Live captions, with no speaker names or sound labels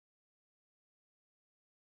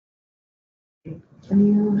Can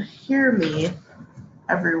you hear me,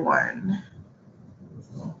 everyone?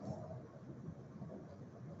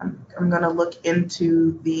 I'm going to look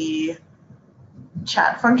into the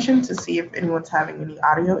chat function to see if anyone's having any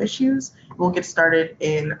audio issues. We'll get started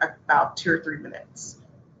in about 2 or 3 minutes.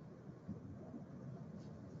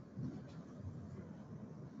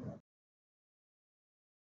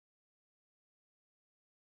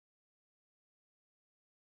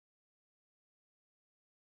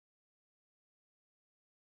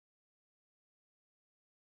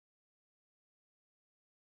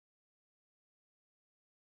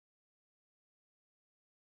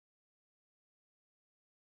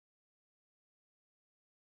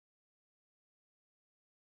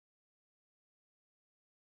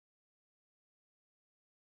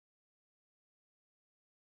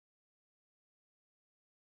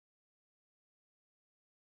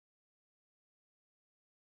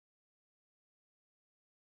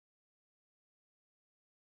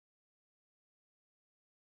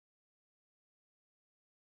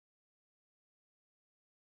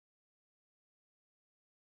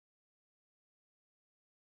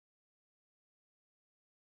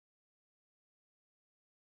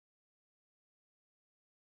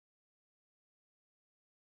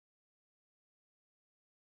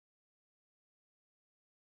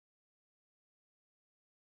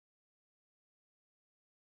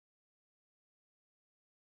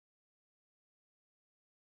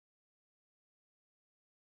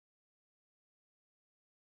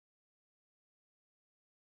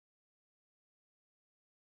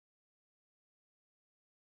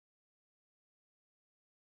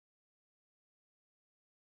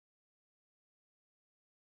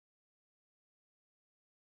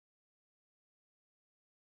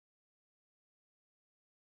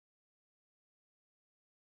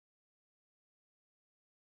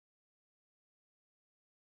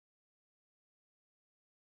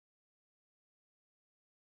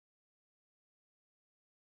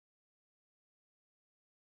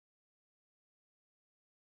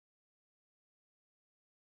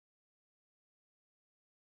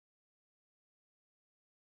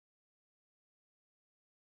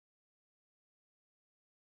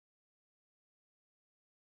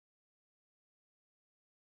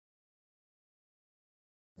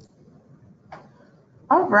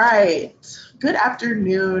 All right. Good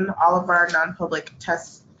afternoon, all of our non-public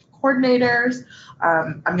test coordinators.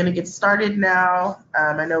 I'm going to get started now.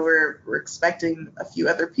 I know we're expecting a few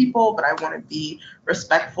other people, but I want to be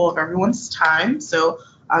respectful of everyone's time. So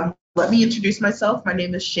let me introduce myself. My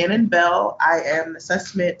name is Shannon Bell. I am an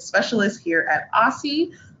assessment specialist here at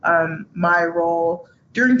OSSI. My role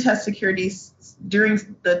during during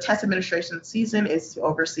the test administration season is to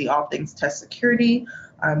oversee all things test security.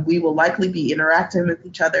 We will likely be interacting with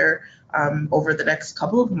each other over the next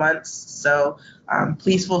couple of months. So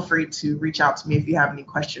please feel free to reach out to me if you have any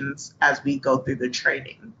questions as we go through the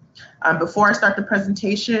training. Before I start the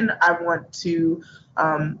presentation, I want to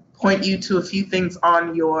point you to a few things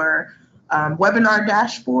on your webinar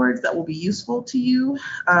dashboards that will be useful to you.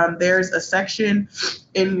 There's a section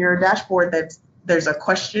in your dashboard there's a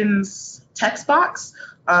questions text box.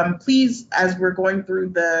 Please, as we're going through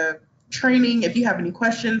the training, if you have any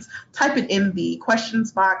questions, type it in the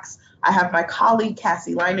questions box. I have my colleague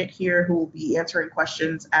Cassie Leinert here who will be answering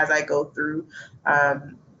questions as I go through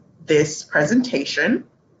this presentation.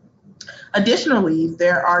 Additionally,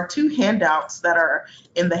 there are 2 handouts that are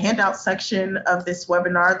in the handout section of this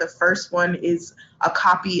webinar. The first one is a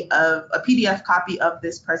PDF copy of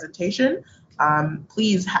this presentation.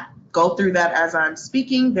 Please go through that as I'm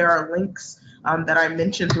speaking. There are links that I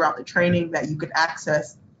mentioned throughout the training that you can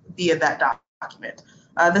access via that document.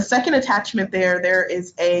 The second attachment there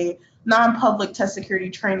is a non-public test security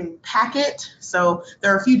training packet. So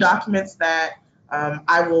there are a few documents that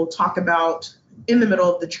I will talk about in the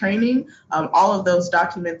middle of the training. All of those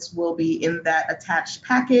documents will be in that attached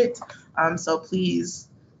packet. So please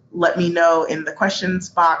let me know in the questions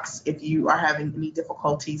box if you are having any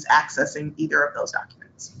difficulties accessing either of those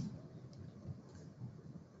documents.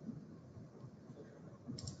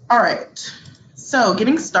 All right, so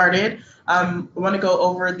getting started, I want to go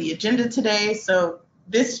over the agenda today. So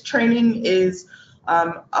this training is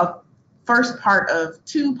a first part of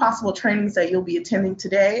 2 possible trainings that you'll be attending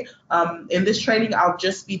today. In this training, I'll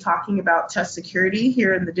just be talking about test security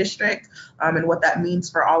here in the district and what that means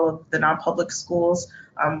for all of the non-public schools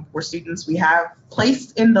where students we have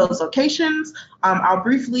placed in those locations. I'll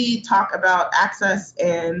briefly talk about access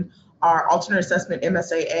and our alternate assessment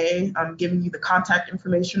MSAA, giving you the contact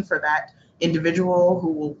information for that individual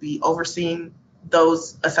who will be overseeing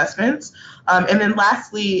those assessments. And then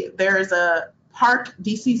lastly, there is a Park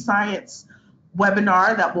DC Science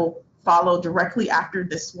webinar that will follow directly after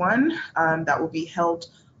this one that will be held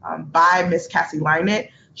by Ms. Cassie Lynett.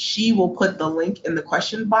 She will put the link in the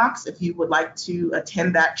question box if you would like to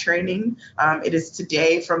attend that training. It is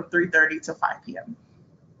today from 3:30 to 5 p.m.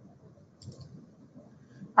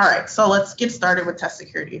 All right, so let's get started with test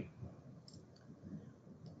security.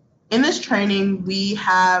 In this training, we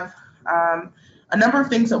have a number of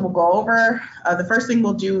things that we'll go over. The first thing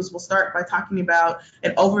we'll do is we'll start by talking about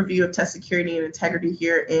an overview of test security and integrity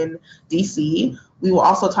here in DC. We will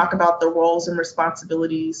also talk about the roles and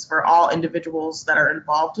responsibilities for all individuals that are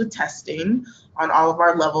involved with testing on all of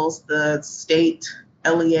our levels, the state,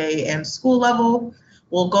 LEA, and school level.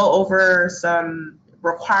 We'll go over some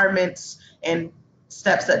requirements and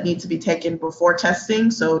steps that need to be taken before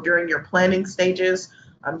testing. So during your planning stages,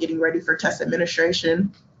 getting ready for test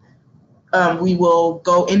administration. We will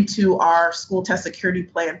go into our school test security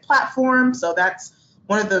plan platform. So that's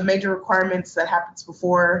one of the major requirements that happens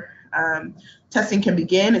before testing can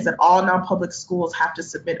begin, is that all non-public schools have to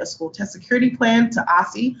submit a school test security plan to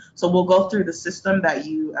OSSI. So we'll go through the system that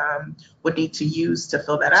you would need to use to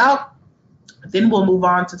fill that out. Then we'll move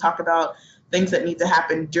on to talk about things that need to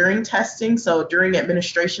happen during testing. So during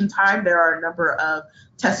administration time, there are a number of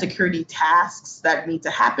test security tasks that need to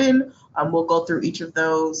happen. We'll go through each of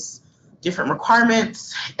those different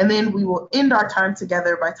requirements, and then we will end our time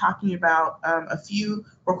together by talking about a few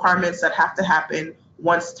requirements that have to happen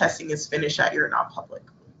once testing is finished at your non-public.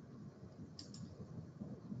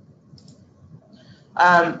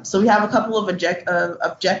 So we have a couple of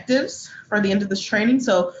objectives for the end of this training.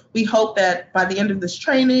 So we hope that by the end of this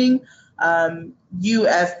training, you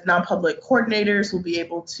as non-public coordinators will be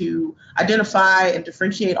able to identify and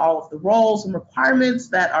differentiate all of the roles and requirements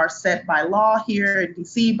that are set by law here in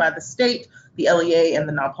DC, by the state, the LEA, and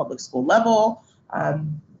the non-public school level.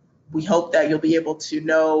 We hope that you'll be able to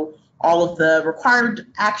know all of the required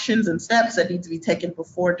actions and steps that need to be taken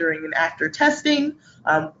before, during, and after testing.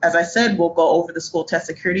 As I said, we'll go over the school test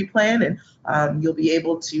security plan, and you'll be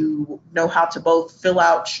able to know how to both fill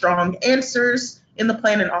out strong answers in the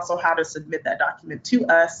plan and also how to submit that document to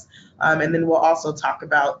us. And then we'll also talk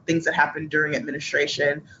about things that happen during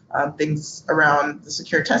administration, things around the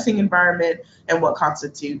secure testing environment and what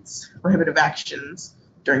constitutes prohibitive actions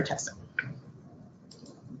during testing.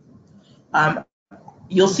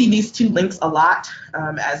 You'll see these two links a lot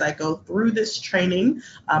as I go through this training.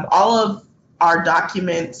 All of our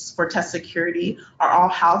documents for test security are all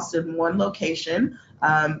housed in one location.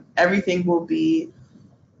 Everything will be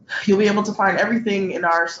You'll be able to find everything in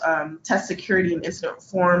our test security and incident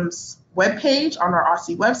forms webpage on our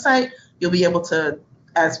OSSI website. You'll be able to,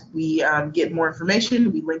 as we get more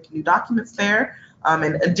information, we link new documents there.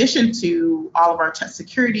 In addition to all of our test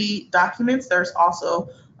security documents, there's also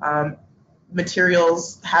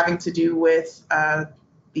materials having to do with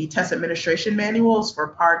the test administration manuals for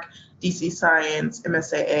PARC, DC Science,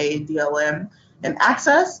 MSAA, DLM, and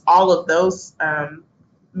Access. All of those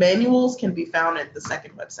manuals can be found at the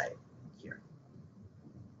second website here.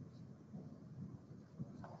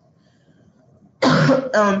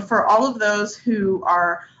 For all of those who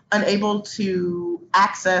are unable to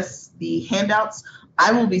access the handouts,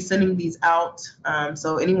 I will be sending these out.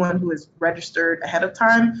 So anyone who is registered ahead of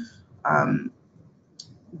time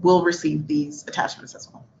will receive these attachments as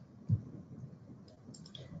well.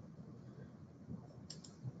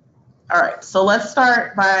 All right, so let's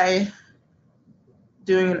start by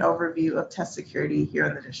doing an overview of test security here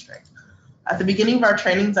in the district. At the beginning of our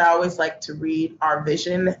trainings, I always like to read our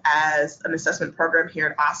vision as an assessment program here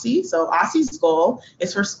at OSSI. So OSSI's goal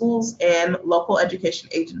is for schools and local education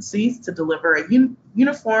agencies to deliver a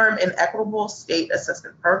uniform and equitable state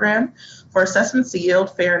assessment program. For assessments to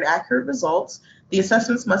yield fair and accurate results, the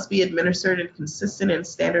assessments must be administered in consistent and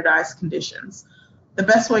standardized conditions. The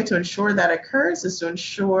best way to ensure that occurs is to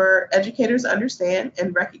ensure educators understand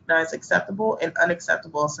and recognize acceptable and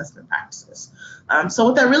unacceptable assessment practices. So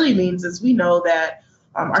what that really means is we know that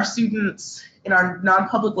our students in our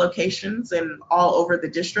non-public locations and all over the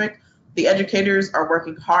district, the educators are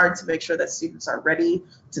working hard to make sure that students are ready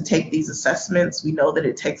to take these assessments. We know that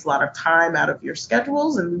it takes a lot of time out of your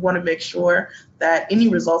schedules, and we want to make sure that any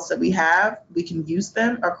results that we have, we can use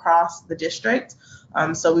them across the district.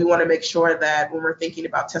 So we want to make sure that when we're thinking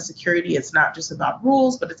about test security, it's not just about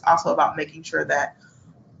rules, but it's also about making sure that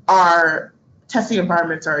our testing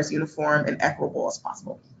environments are as uniform and equitable as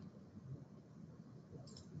possible.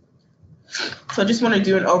 So I just want to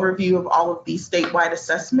do an overview of all of these statewide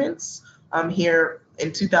assessments here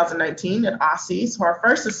in 2019 at OSSI. So our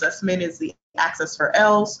first assessment is the Access for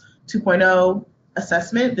ELS 2.0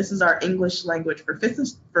 assessment. This is our English language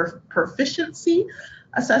proficiency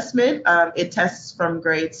assessment. It tests from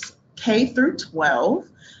grades K through 12.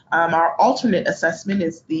 Our alternate assessment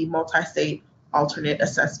is the multi-state alternate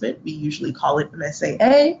assessment. We usually call it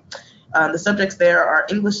MSAA. The subjects there are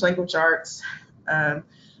English language arts and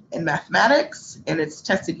mathematics, and it's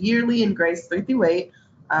tested yearly in grades 3 through 8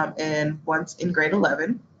 and once in grade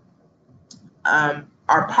 11.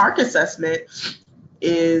 Our PARC assessment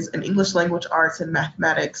is an English language arts and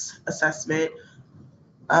mathematics assessment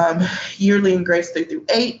yearly in grades 3 through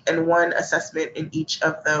 8 and one assessment in each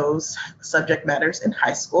of those subject matters in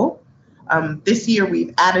high school. This year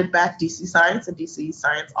we've added back DC Science and DC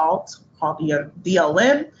Science Alt called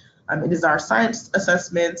DLM. It is our science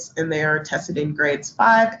assessments, and they are tested in grades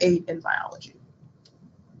 5, 8, and biology.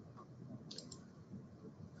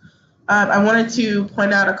 I wanted to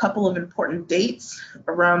point out a couple of important dates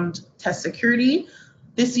around test security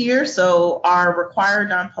this year. So our required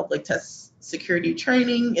non-public test security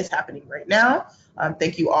training is happening right now.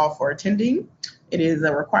 Thank you all for attending. It is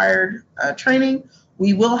a required training.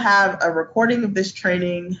 We will have a recording of this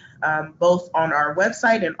training both on our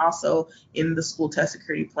website and also in the school test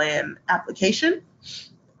security plan application.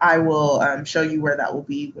 I will show you where that will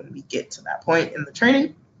be when we get to that point in the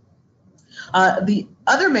training. The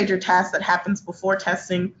other major task that happens before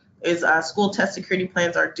testing is school test security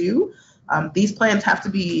plans are due. These plans have to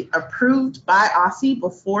be approved by OSSE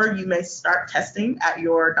before you may start testing at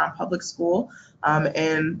your non-public school.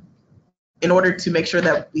 And in order to make sure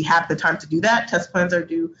that we have the time to do that, test plans are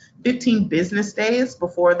due 15 business days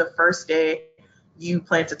before the first day you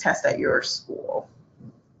plan to test at your school.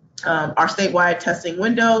 Our statewide testing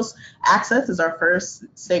windows access is our first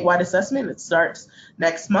statewide assessment. It starts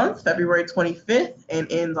next month, February 25th,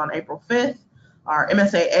 and ends on April 5th. Our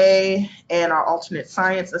MSAA and our alternate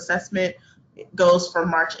science assessment goes from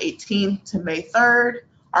March 18th to May 3rd.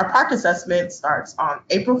 Our PARC assessment starts on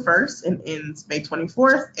April 1st and ends May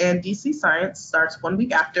 24th, and DC Science starts 1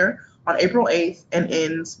 week after on April 8th and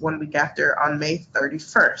ends 1 week after on May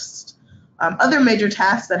 31st. Other major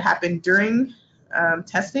tasks that happen during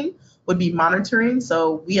testing would be monitoring.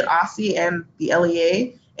 So we at OSSE and the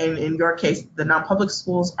LEA, and in your case, the non-public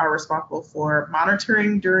schools, are responsible for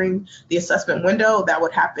monitoring during the assessment window. That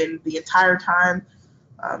would happen the entire time,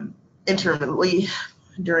 intermittently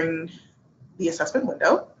during the assessment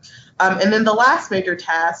window. And then the last major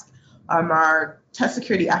task are test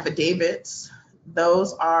security affidavits.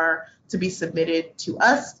 Those are to be submitted to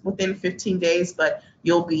us within 15 days, but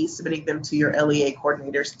you'll be submitting them to your LEA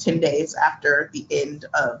coordinators 10 days after the end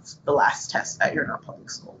of the last test at your non-public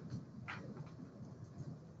school.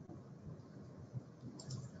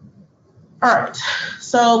 All right,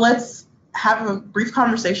 so let's have a brief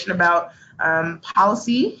conversation about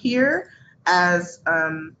policy here. As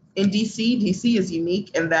in DC is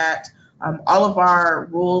unique in that all of our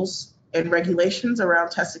rules and regulations around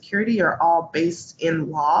test security are all based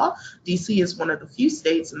in law. DC is one of the few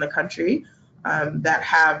states in the country that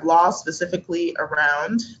have laws specifically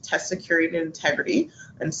around test security and integrity.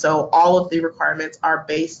 And so all of the requirements are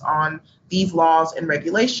based on these laws and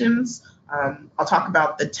regulations. I'll talk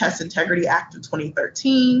about the Test Integrity Act of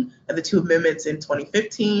 2013 and the 2 amendments in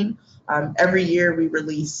 2015. Every year we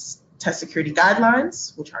release test security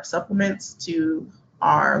guidelines, which are supplements to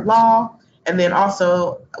our law. And then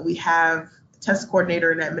also we have test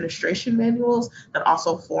coordinator and administration manuals that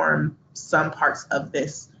also form some parts of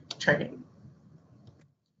this training.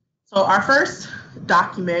 So our first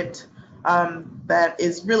document that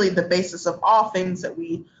is really the basis of all things that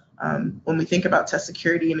we, when we think about test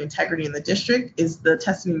security and integrity in the district, is the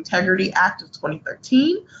Test and Integrity Act of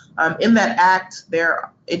 2013. In that act,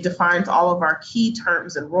 it defines all of our key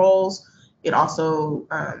terms and roles. It also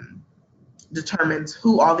determines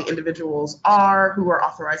who all the individuals are, who are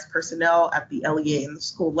authorized personnel at the LEA and the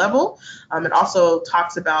school level. It also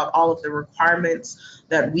talks about all of the requirements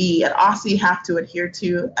that we at OSSE have to adhere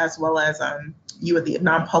to, as well as you at the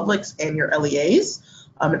non-publics and your LEAs.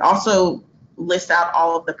 It also lists out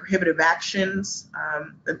all of the prohibitive actions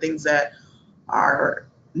and things that are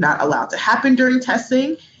not allowed to happen during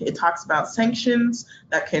testing. It talks about sanctions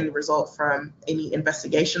that can result from any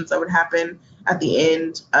investigations that would happen at the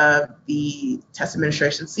end of the test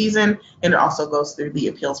administration season, and it also goes through the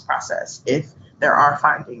appeals process if there are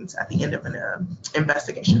findings at the end of an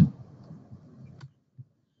investigation.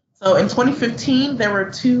 So in 2015, there were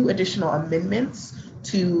 2 additional amendments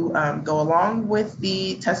to go along with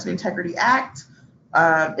the Test and Integrity Act.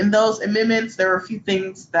 In those amendments, there were a few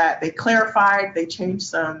things that they clarified. They changed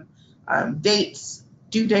some dates,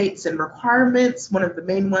 due dates, and requirements. One of the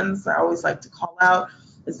main ones I always like to call out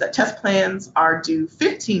is that test plans are due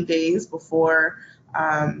 15 days before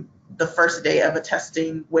the first day of a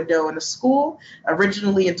testing window in a school.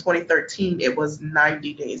 Originally in 2013, it was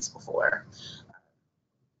 90 days before.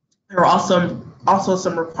 There are also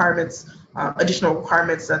some requirements, additional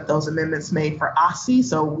requirements that those amendments made for OSCE.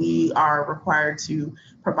 So we are required to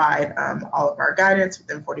provide all of our guidance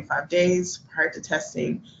within 45 days prior to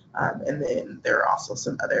testing. And then there are also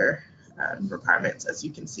some other requirements, as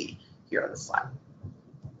you can see here on the slide.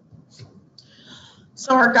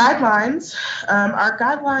 So our guidelines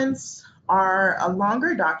are a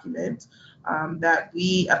longer document that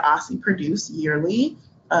we at OSCE produce yearly.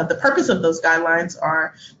 The purpose of those guidelines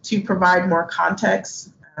are to provide more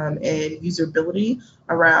context and usability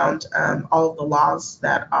around all of the laws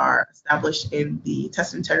that are established in the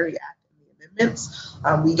Test Integrity Act and the amendments.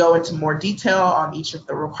 We go into more detail on each of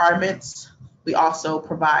the requirements. We also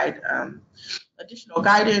provide additional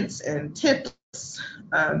guidance and tips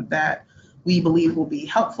that we believe will be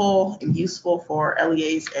helpful and useful for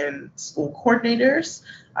LEAs and school coordinators.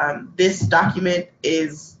 This document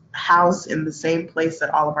is housed in the same place that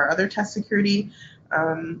all of our other test security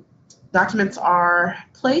documents are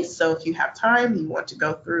placed. So if you have time, you want to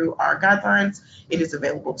go through our guidelines, it is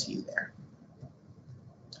available to you there.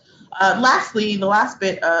 Lastly, the last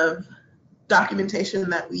bit of documentation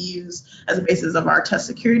that we use as a basis of our test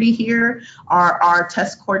security here are our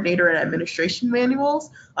test coordinator and administration manuals.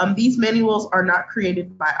 These manuals are not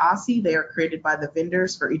created by OSCE, they are created by the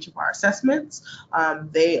vendors for each of our assessments.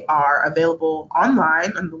 They are available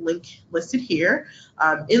online on the link listed here.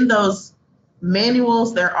 In those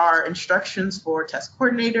manuals, there are instructions for test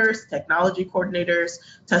coordinators, technology coordinators,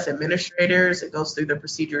 test administrators. It goes through the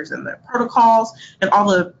procedures and the protocols and all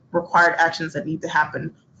the required actions that need to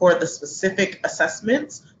happen for the specific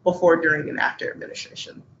assessments before, during, and after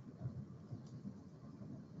administration.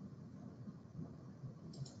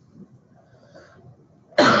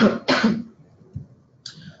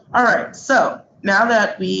 All right, so now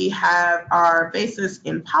that we have our basis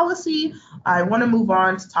in policy, I want to move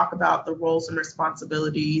on to talk about the roles and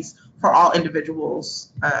responsibilities for all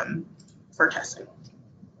individuals for testing.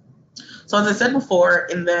 So as I said before,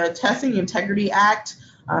 in the Testing Integrity Act,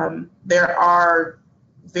 there are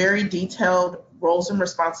very detailed roles and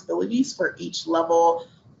responsibilities for each level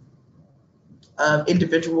of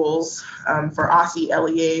individuals for OSCE,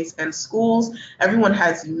 LEAs, and schools. Everyone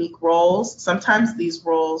has unique roles. Sometimes these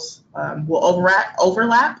roles will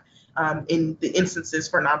overlap in the instances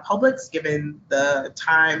for non-publics, given the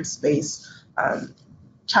time, space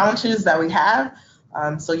challenges that we have.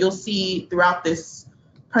 So you'll see throughout this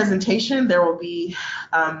presentation, there will be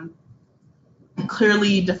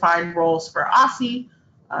clearly defined roles for OSCE,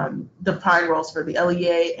 defined roles for the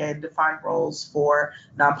LEA, and defined roles for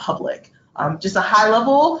non-public. Just a high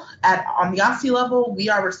level, on the OSCE level, we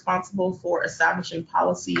are responsible for establishing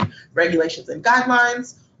policy, regulations, and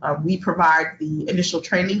guidelines. We provide the initial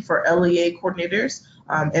training for LEA coordinators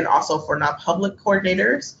and also for non-public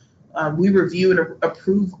coordinators. We review and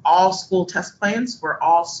approve all school test plans for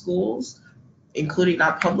all schools, including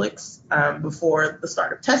non-publics, before the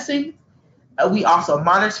start of testing. We also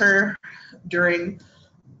monitor during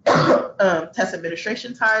test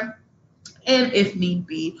administration time, and if need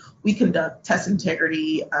be, we conduct test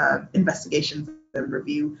integrity investigations and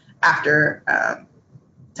review after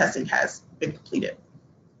testing has been completed.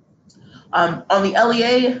 On the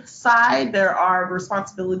LEA side, there are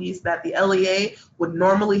responsibilities that the LEA would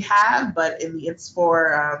normally have, but in the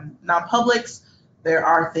for non-publics, there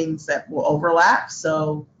are things that will overlap.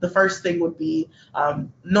 So the first thing would be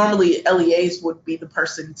normally LEAs would be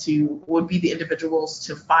the individuals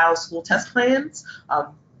to file school test plans.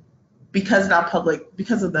 Because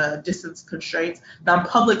of the distance constraints,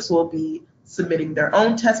 non-publics will be submitting their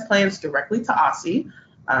own test plans directly to OSCE.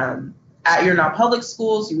 At your non-public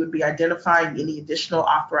schools, you would be identifying any additional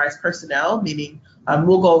authorized personnel, meaning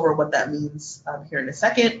we'll go over what that means here in a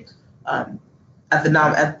second. At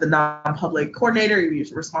the non-public coordinator, you're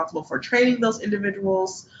responsible for training those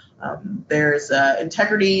individuals. There's an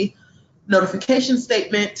integrity notification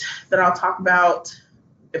statement that I'll talk about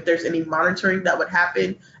if there's any monitoring that would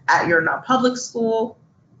happen at your non-public school.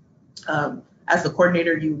 As the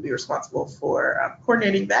coordinator, you would be responsible for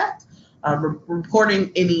coordinating that,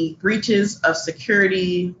 reporting any breaches of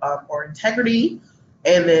security or integrity,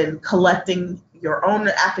 and then collecting your own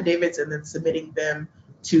affidavits and then submitting them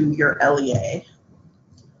to your LEA.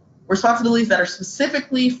 Responsibilities that are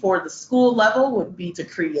specifically for the school level would be to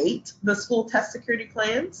create the school test security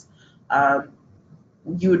plans.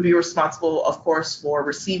 You would be responsible, of course, for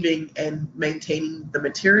receiving and maintaining the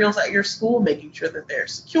materials at your school, making sure that they're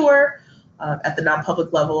secure. At the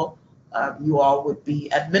non-public level, You all would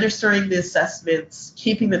be administering the assessments,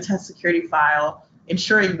 keeping the test security file,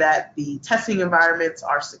 ensuring that the testing environments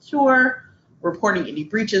are secure, reporting any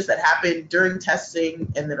breaches that happen during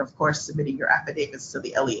testing, and then of course submitting your affidavits to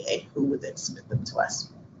the LEA, who would then submit them to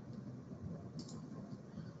us.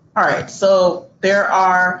 All right, so there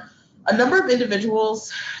are a number of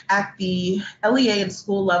individuals at the LEA and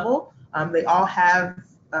school level. They all have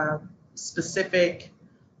specific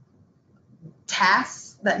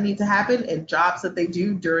tasks that need to happen and jobs that they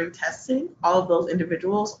do during testing. All of those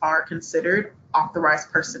individuals are considered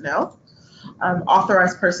authorized personnel.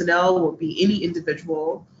 Authorized personnel will be any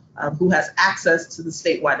individual who has access to the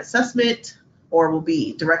statewide assessment or will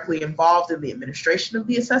be directly involved in the administration of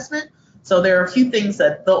the assessment. So there are a few things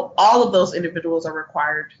that all of those individuals are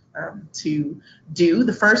required to do.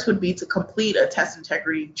 The first would be to complete a test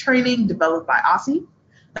integrity training developed by OSSI.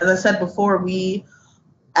 As I said before,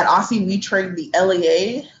 at OSSI, we train the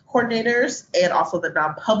LEA coordinators and also the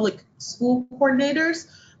non-public school coordinators,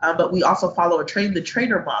 but we also follow a train the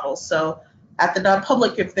trainer model. So at the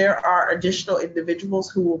non-public, if there are additional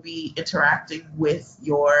individuals who will be interacting with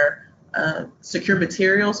your secure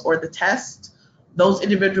materials or the test, those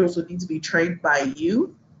individuals would need to be trained by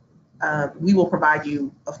you. We will provide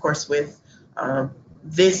you, of course, with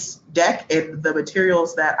this deck and the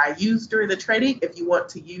materials that I use during the training. If you want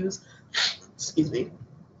to use,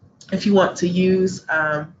 if you want to use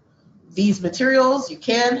these materials, you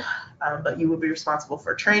can, but you will be responsible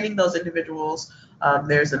for training those individuals.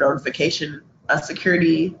 There's a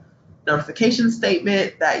security notification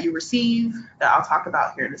statement that you receive that I'll talk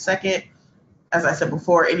about here in a second. As I said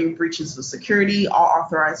before, any breaches of security, all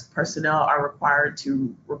authorized personnel are required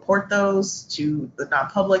to report those to the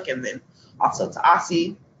non-public and then also to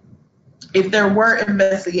OSSI. If there were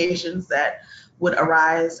investigations that would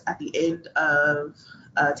arise at the end of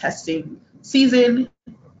testing season,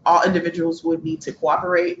 all individuals would need to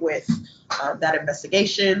cooperate with that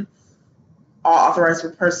investigation. All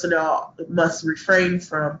authorized personnel must refrain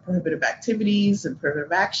from prohibitive activities and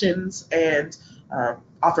prohibitive actions, and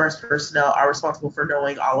authorized personnel are responsible for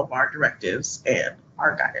knowing all of our directives and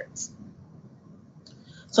our guidance.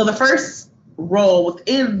 So the first role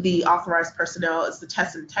within the authorized personnel is the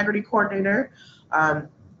test integrity coordinator.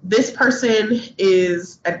 This person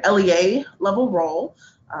is an LEA level role.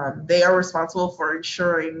 They are responsible for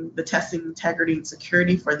ensuring the testing integrity and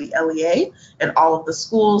security for the LEA and all of the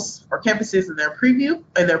schools or campuses in their purview.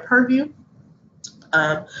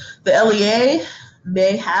 The LEA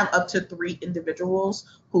may have up to 3 individuals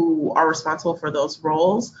who are responsible for those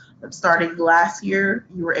roles. Starting last year,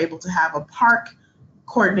 you were able to have a park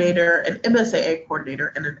coordinator, an MSAA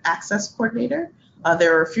coordinator, and an access coordinator.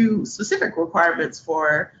 There are a few specific requirements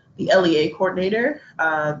for the LEA coordinator,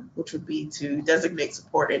 which would be to designate,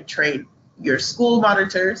 support, and train your school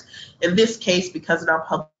monitors. In this case, because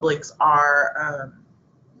non-publics are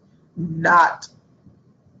not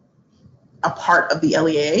a part of the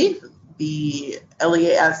LEA,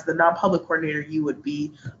 as the non-public coordinator, you would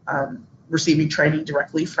be receiving training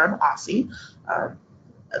directly from OSSI.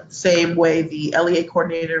 Same way the LEA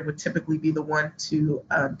coordinator would typically be the one to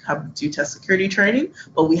come to test security training,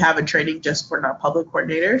 but we have a training just for non-public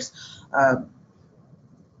coordinators.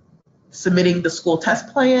 Submitting the school test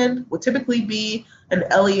plan would typically be an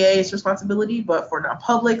LEA's responsibility, but for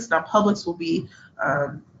non-publics will be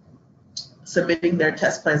submitting their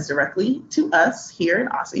test plans directly to us here in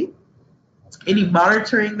OSSI. Any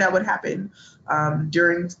monitoring that would happen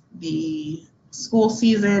during the school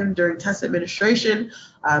season, during test administration,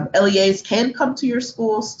 LEAs can come to your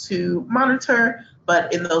schools to monitor,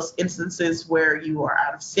 but in those instances where you are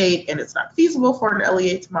out of state and it's not feasible for an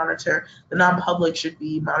LEA to monitor, the non-public should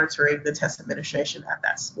be monitoring the test administration at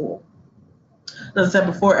that school. As I said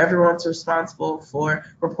before, everyone's responsible for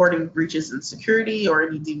reporting breaches in security or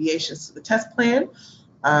any deviations to the test plan,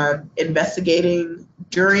 investigating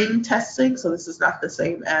during testing. So this is not the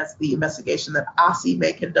same as the investigation that OSSI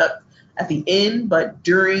may conduct at the end, but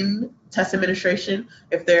during test administration,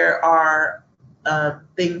 if there are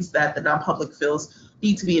things that the non-public feels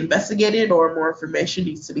need to be investigated or more information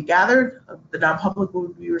needs to be gathered, the non-public will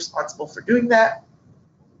be responsible for doing that.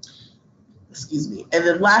 And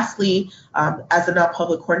then lastly, as a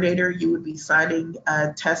non-public coordinator, you would be signing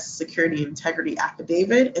a test security integrity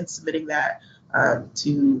affidavit and submitting that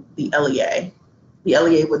to the LEA. The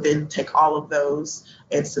LEA would then take all of those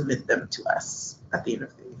and submit them to us at the end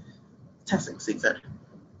of the testing season.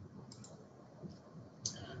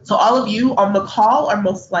 So all of you on the call are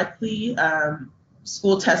most likely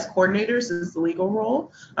school test coordinators is the legal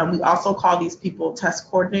role. We also call these people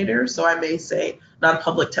test coordinators. So I may say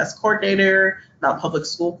non-public test coordinator, non-public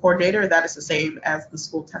school coordinator. That is the same as the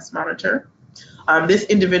school test monitor. This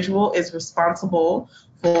individual is responsible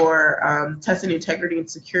for testing integrity and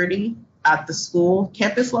security at the school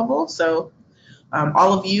campus level. So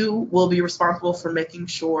all of you will be responsible for making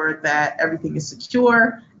sure that everything is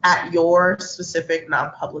secure at your specific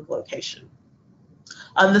non-public location.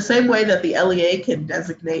 The same way that the LEA can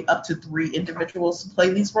designate up to 3 individuals to play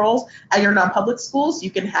these roles at your non-public schools,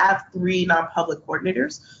 you can have 3 non-public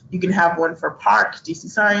coordinators. You can have one for Park, DC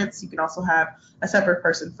Science. You can also have a separate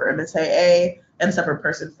person for MSAA and a separate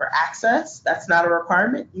person for Access. That's not a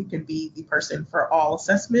requirement. You can be the person for all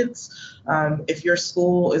assessments. If your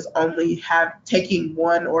school is only taking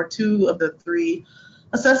 1 or 2 of the 3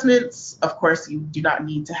 assessments, of course, you do not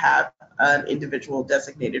need to have an individual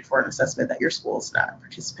designated for an assessment that your school is not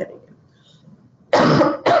participating in.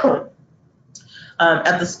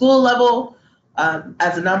 At the school level,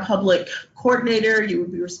 as a non-public coordinator, you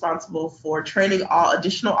would be responsible for training all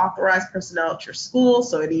additional authorized personnel at your school.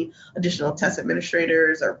 So any additional test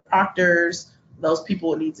administrators or proctors, those people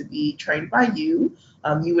would need to be trained by you.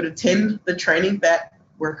 You would attend the training that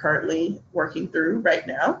we're currently working through right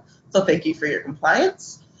now. So thank you for your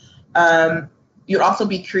compliance. You'd also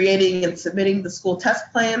be creating and submitting the school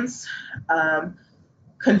test plans,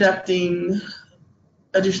 conducting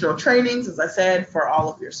additional trainings, as I said, for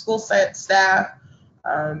all of your school staff,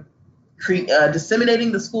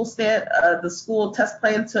 disseminating the school test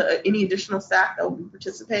plan to any additional staff that will be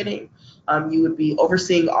participating. You would be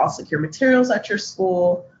overseeing all secure materials at your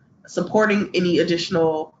school, supporting any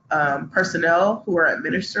additional personnel who are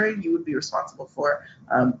administering. You would be responsible for,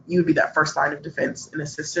 you would be that first line of defense and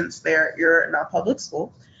assistance there at your non-public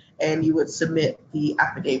school, and you would submit the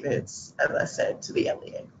affidavits, as I said, to the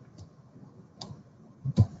LEA.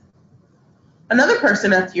 Another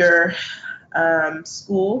person at your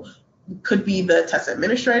school could be the test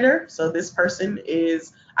administrator. So this person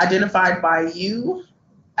is identified by you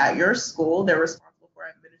at your school. They're responsible for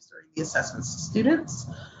administering the assessments to students.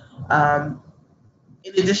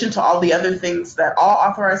 In addition to all the other things that all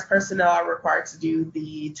authorized personnel are required to do,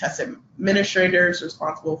 the test administrator is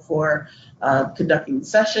responsible for conducting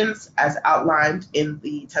sessions as outlined in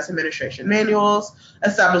the test administration manuals,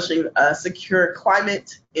 establishing a secure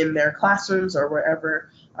climate in their classrooms or wherever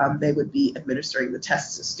they would be administering the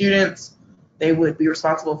tests to students. They would be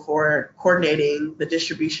responsible for coordinating the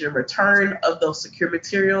distribution and return of those secure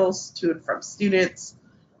materials to and from students,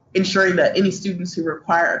 ensuring that any students who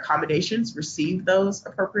require accommodations receive those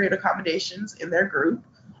appropriate accommodations in their group.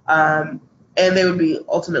 And they would be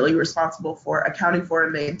ultimately responsible for accounting for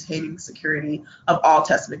and maintaining security of all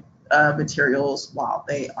test materials while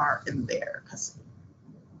they are in their custody.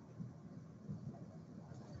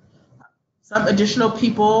 Some additional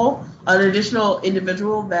people, an additional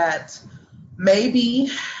individual that may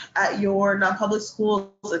be at your non-public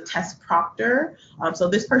school is a test proctor. So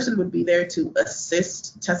this person would be there to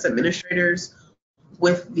assist test administrators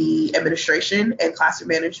with the administration and classroom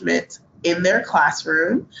management in their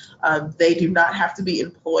classroom. They do not have to be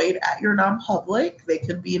employed at your non-public. They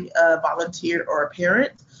could be a volunteer or a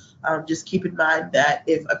parent. Just keep in mind that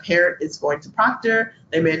if a parent is going to proctor,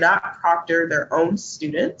 they may not proctor their own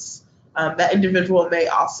students. That individual may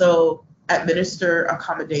also administer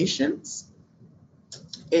accommodations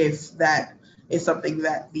if that is something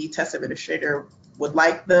that the test administrator would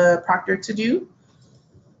like the proctor to do.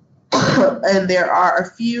 And there are a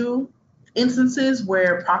few instances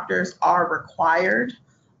where proctors are required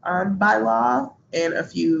by law and a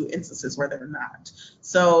few instances where they're not.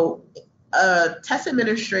 So a test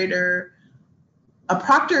administrator, a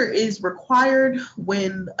proctor is required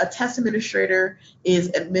when a test administrator is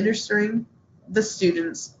administering the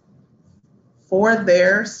students for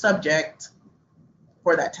their subject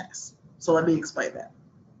for that test. So let me explain that.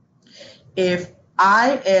 If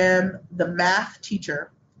I am the math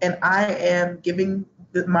teacher and I am giving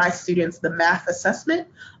my students the math assessment,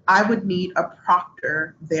 I would need a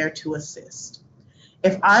proctor there to assist.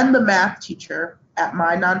 If I'm the math teacher at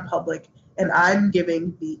my non-public and I'm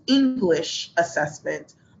giving the English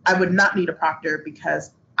assessment, I would not need a proctor because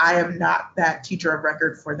I am not that teacher of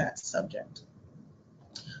record for that subject.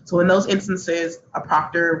 So in those instances, a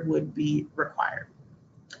proctor would be required.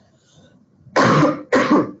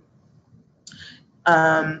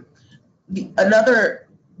 Another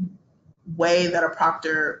way that a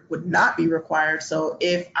proctor would not be required, so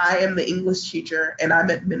if I am the English teacher and I'm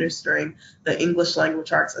administering the English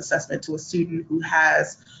language arts assessment to a student who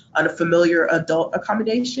has a familiar adult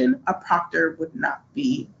accommodation, a proctor would not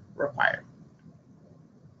be required.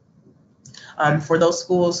 For those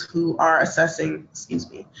schools who are assessing,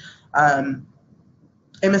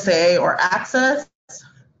 MSAA or access,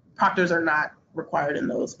 proctors are not required in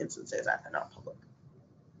those instances at the non-public.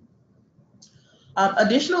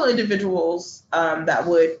 Additional individuals that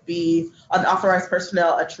would be unauthorized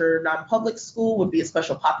personnel at your non-public school would be a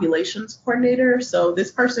special populations coordinator. So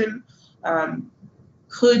this person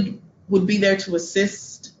would be there to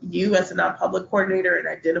assist you as a non-public coordinator in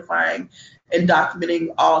identifying and documenting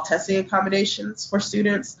all testing accommodations for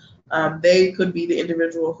students. They could be the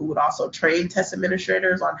individual who would also train test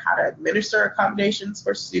administrators on how to administer accommodations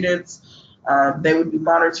for students. They would be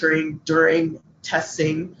monitoring during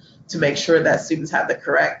testing to make sure that students have the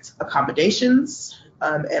correct accommodations,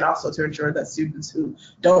 and also to ensure that students who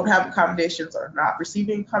don't have accommodations are not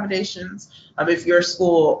receiving accommodations. If your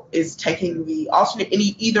school is taking the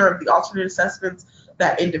either of the alternate assessments,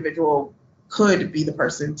 that individual could be the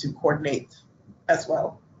person to coordinate as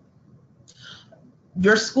well.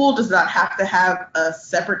 Your school does not have to have a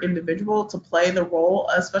separate individual to play the role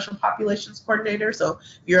of special populations coordinator. So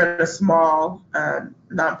if you're in a small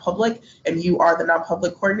non-public and you are the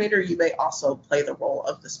non-public coordinator, you may also play the role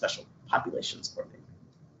of the special populations coordinator.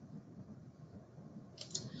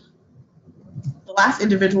 The last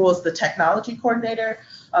individual is the technology coordinator.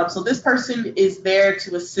 So this person is there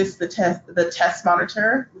to assist the test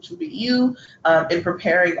monitor, which would be you, in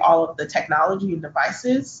preparing all of the technology and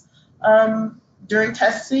devices during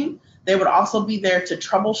testing. They would also be there to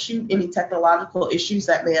troubleshoot any technological issues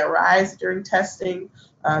that may arise during testing,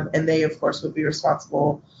 and they, of course, would be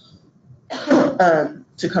responsible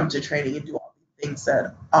to come to training and do all the things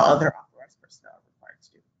that all other authorized personnel are required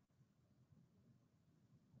to do.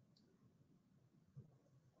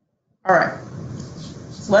 All right,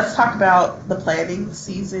 so let's talk about the planning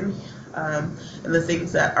season and the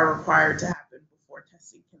things that are required to happen before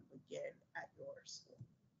testing can begin at your school.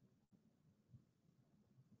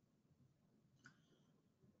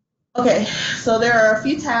 Okay, so there are a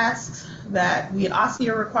few tasks that we at OSCE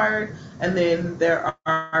are required, and then there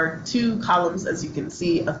are 2 columns, as you can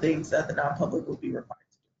see, of things that the non-public will be required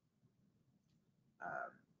to do.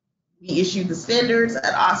 We issue the standards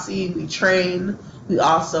at OSCE, we train, we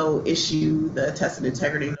also issue the test and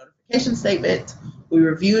integrity notification statement, we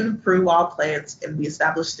review and approve all plans, and we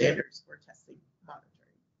establish standards for testing monitoring.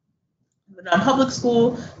 In the non-public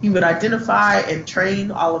school, you would identify and train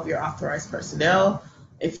all of your authorized personnel.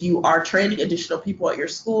 If you are training additional people at your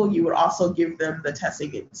school, you would also give them the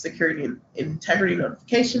testing and security and integrity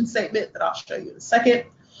notification statement that I'll show you in a second.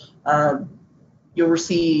 You'll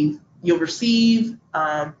receive,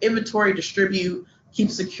 inventory, distribute,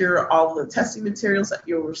 keep secure all of the testing materials that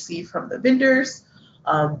you'll receive from the vendors.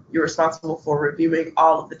 You're responsible for reviewing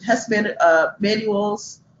all of the test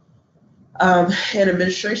manuals and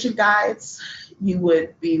administration guides. You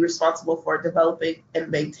would be responsible for developing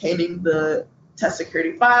and maintaining the test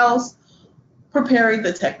security files, preparing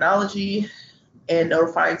the technology, and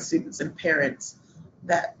notifying students and parents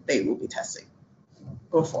that they will be testing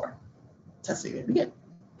before testing may begin.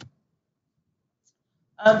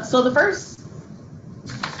 So the first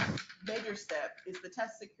major step is the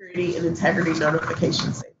test security and integrity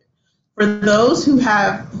notification statement. For those who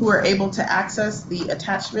are able to access the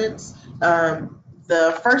attachments,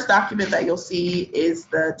 the first document that you'll see is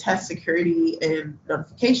the test security and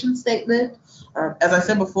notification statement. As I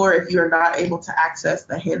said before, if you are not able to access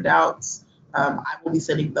the handouts, I will be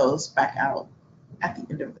sending those back out at the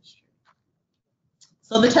end of this year.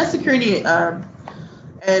 So the test security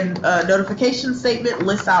and notification statement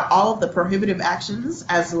lists out all of the prohibitive actions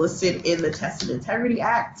as listed in the Test and Integrity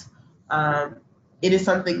Act. It is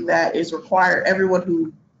something that is required. Everyone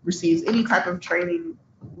who receives any type of training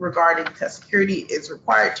regarding test security is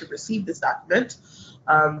required to receive this document.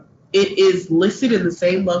 It is listed in the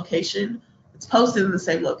same location. It's posted in the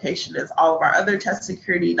same location as all of our other test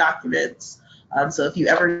security documents. So if you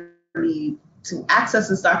ever need to access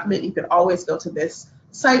this document, you can always go to this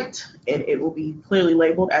site and it will be clearly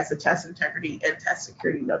labeled as the test integrity and test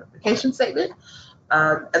security notification statement.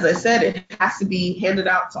 As I said, it has to be handed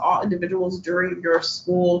out to all individuals during your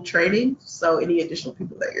school training. So any additional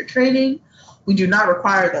people that you're training, we do not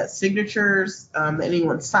require that signatures, that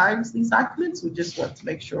anyone signs these documents. We just want to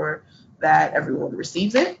make sure that everyone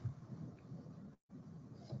receives it.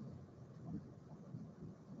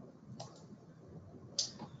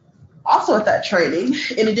 Also at that training,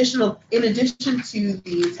 in addition to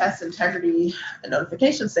the test integrity and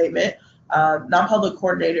notification statement, non-public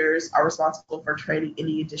coordinators are responsible for training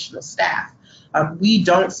any additional staff. We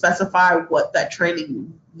don't specify what that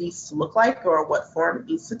training needs to look like or what form it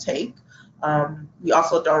needs to take. We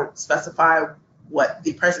also don't specify what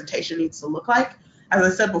the presentation needs to look like. As I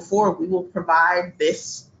said before, we will provide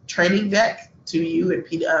this training deck to you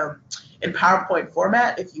in PowerPoint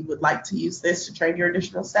format if you would like to use this to train your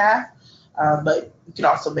additional staff, but you can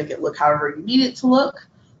also make it look however you need it to look.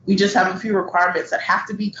 We just have a few requirements that have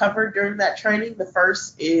to be covered during that training. The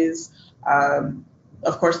first is,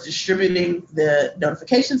 of course, distributing the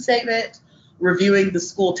notification statement, reviewing the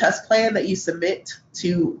school test plan that you submit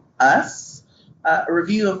to us, a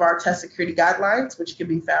review of our test security guidelines, which can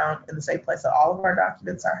be found in the same place that all of our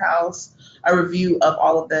documents are housed, a review of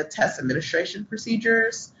all of the test administration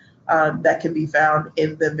procedures that can be found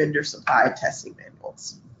in the vendor supplied testing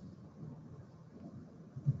manuals.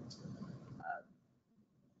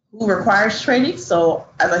 Who requires training? So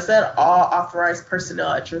as I said, all authorized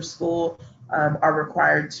personnel at your school are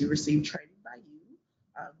required to receive training by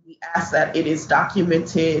you. We ask that it is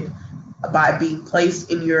documented by being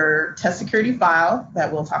placed in your test security file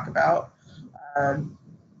that we'll talk about.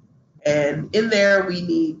 And in there, we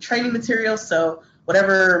need training materials. So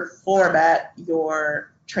whatever format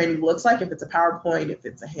your training looks like, if it's a PowerPoint, if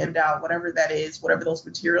it's a handout, whatever that is, whatever those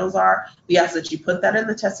materials are, we ask that you put that in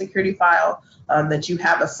the test security file, that you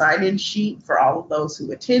have a sign-in sheet for all of those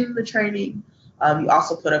who attend the training. You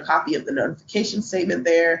also put a copy of the notification statement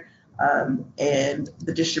there, and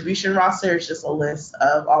the distribution roster is just a list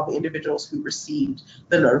of all the individuals who received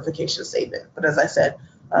the notification statement. But as I said,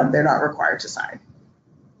 they're not required to sign.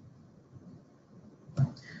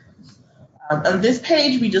 On this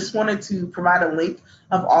page, we just wanted to provide a link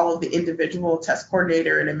of all of the individual test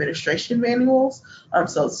coordinator and administration manuals.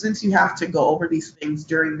 So since you have to go over these things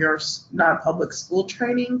during your non-public school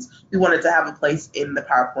trainings, we wanted to have a place in the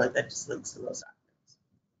PowerPoint that just links to those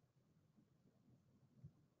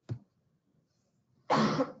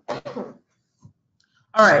documents.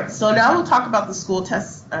 All right, so now we'll talk about the school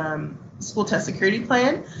test security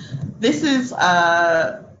plan. This is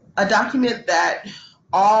a document that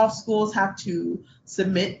all schools have to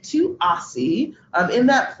submit to OSSI. In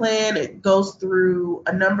that plan, it goes through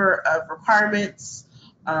a number of requirements.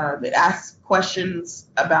 It asks questions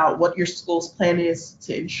about what your school's plan is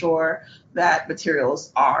to ensure that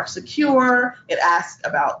materials are secure. It asks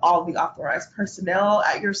about all the authorized personnel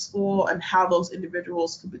at your school and how those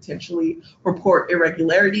individuals could potentially report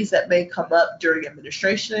irregularities that may come up during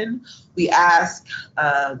administration. We ask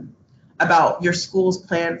about your school's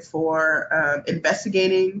plan for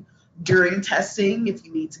investigating during testing, if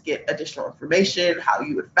you need to get additional information, how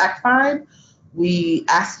you would fact find. We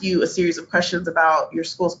ask you a series of questions about your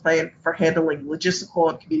school's plan for handling logistical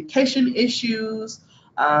and communication issues.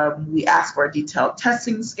 We ask for a detailed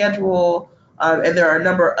testing schedule, and there are a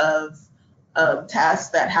number of tasks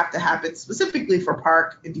that have to happen specifically for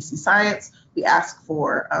Park and DC Science. We ask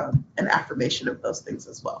for an affirmation of those things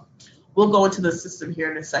as well. We'll go into the system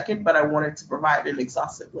here in a second, but I wanted to provide an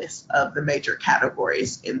exhaustive list of the major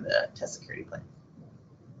categories in the test security plan.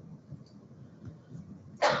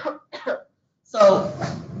 So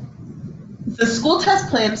the school test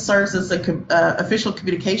plan serves as an official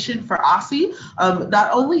communication for OSSI.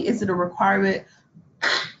 Not only is it a requirement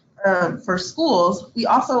for schools, we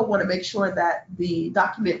also want to make sure that the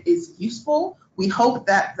document is useful. We hope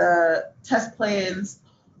that the test plans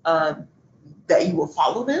that you will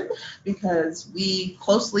follow them, because we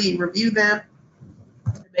closely review them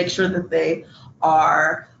to make sure that they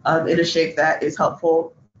are in a shape that is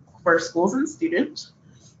helpful for schools and students.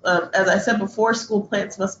 As I said before, school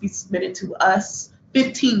plans must be submitted to us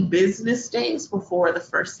 15 business days before the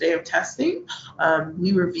first day of testing.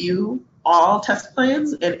 We review all test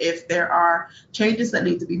plans, and if there are changes that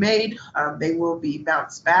need to be made, they will be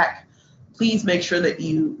bounced back. Please make sure that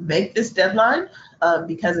you make this deadline,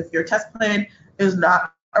 because if your test plan is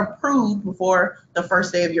not approved before the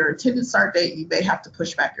first day of your intended start date, you may have to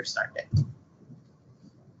push back your start date.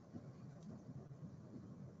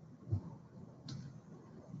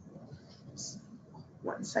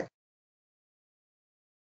 One second.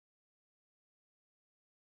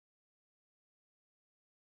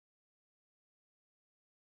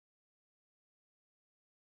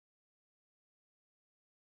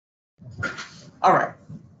 All right.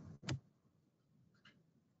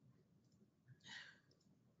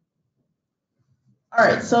 All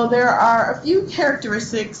right, so there are a few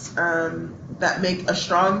characteristics that make a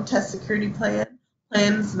strong test security plan,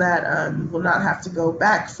 plans that will not have to go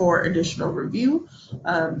back for additional review.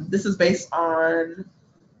 This is based on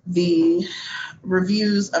the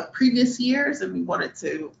reviews of previous years, and we wanted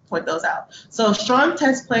to point those out. So strong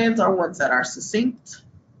test plans are ones that are succinct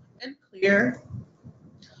and clear,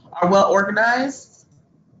 are well organized,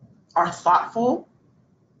 are thoughtful,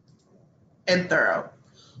 and thorough.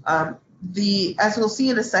 As we'll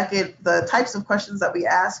see in a second, the types of questions that we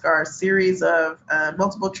ask are a series of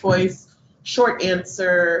multiple choice short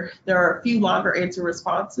answer. There are a few longer answer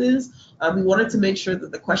responses. We wanted to make sure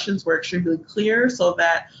that the questions were extremely clear so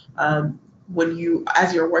that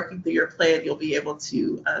as you're working through your plan, you'll be able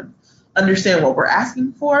to understand what we're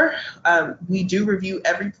asking for. We do review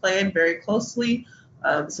every plan very closely,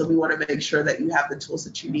 so we want to make sure that you have the tools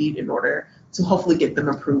that you need in order to hopefully get them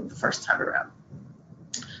approved the first time around.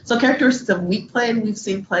 So characteristics of weak plan, we've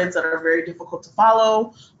seen plans that are very difficult to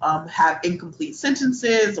follow, have incomplete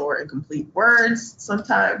sentences or incomplete words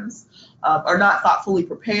sometimes, are not thoughtfully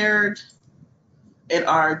prepared, and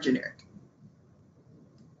are generic.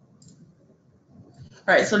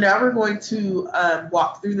 All right, so now we're going to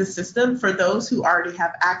walk through the system. For those who already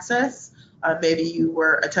have access, maybe you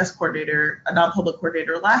were a test coordinator, a non-public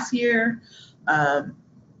coordinator last year.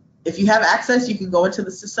 If you have access, you can go into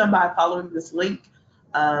the system by following this link.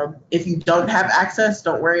 If you don't have access,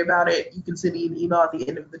 don't worry about it. You can send me an email at the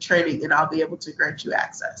end of the training and I'll be able to grant you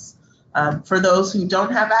access. For those who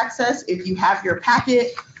don't have access, if you have your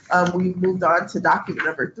packet, we've moved on to document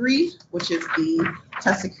number 3, which is the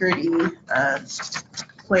test security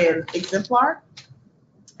plan exemplar,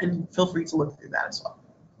 and feel free to look through that as well.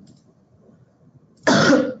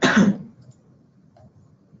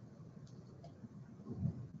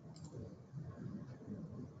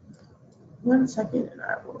 One second and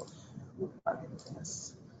I will plug into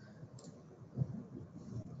this.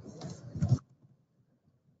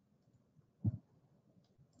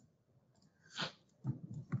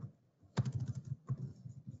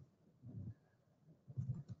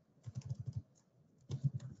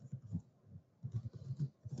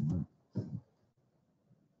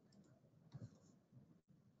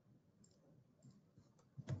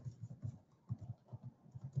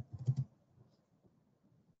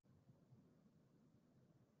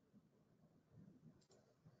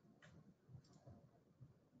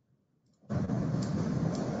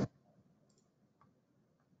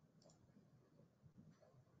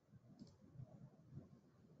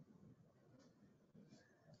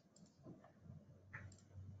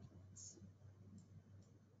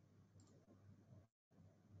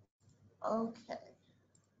 Okay.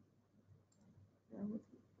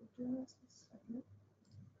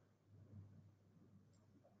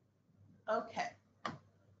 Okay.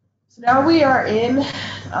 So now we are in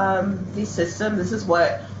the system. This is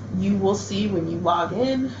what you will see when you log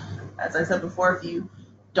in. As I said before, if you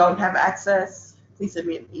don't have access, please send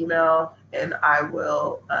me an email and I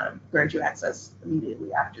will grant you access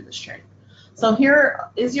immediately after this training. So here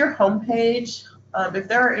is your homepage. If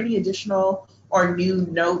there are any additional or new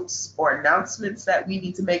notes or announcements that we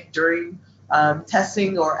need to make during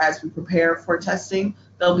testing or as we prepare for testing,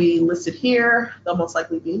 they'll be listed here. They'll most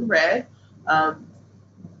likely be in red. All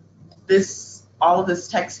of this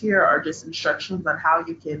text here are just instructions on how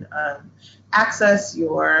you can access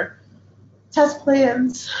your test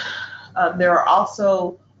plans. There are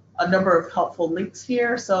also a number of helpful links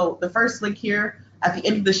here. So the first link here, at the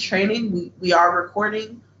end of this training, we are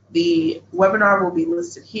recording. The webinar will be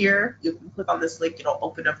listed here. You can click on this link, it'll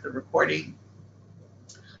open up the recording.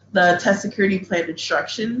 The test security plan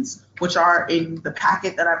instructions, which are in the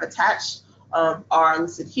packet that I've attached, are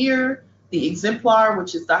listed here. The exemplar,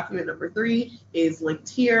 which is document number 3, is linked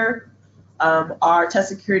here. Our test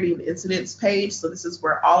security and incidents page, so this is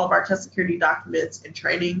where all of our test security documents and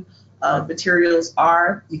training materials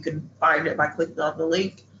are. You can find it by clicking on the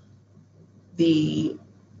link. The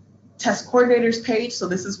test coordinators page, so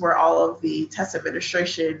this is where all of the test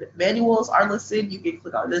administration manuals are listed. You can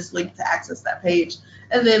click on this link to access that page.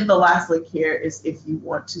 And then the last link here is if you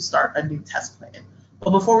want to start a new test plan. But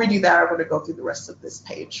before we do that, I want to go through the rest of this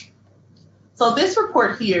page. So this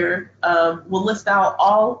report here will list out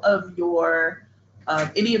all of your,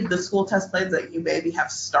 any of the school test plans that you maybe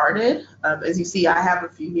have started. As you see, I have a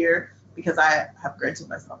few here because I have granted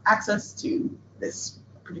myself access to this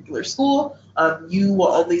particular school. You will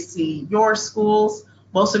only see your schools.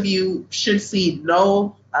 Most of you should see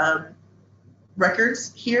no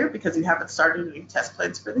records here because you haven't started any test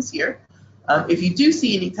plans for this year. If you do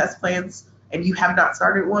see any test plans and you have not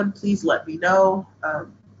started one, please let me know.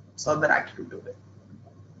 So that I can remove it.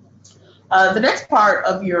 The next part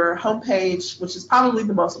of your homepage, which is probably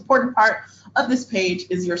the most important part of this page,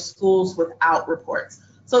 is your schools without reports.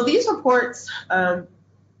 So these reports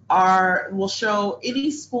will show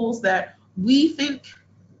any schools that we think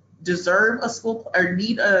deserve a school or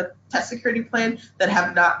need a test security plan that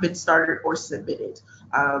have not been started or submitted.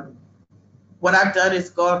 what I've done is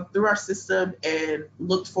gone through our system and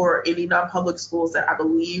looked for any non-public schools that I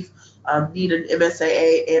believe need an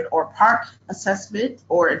MSAA and or PARC assessment,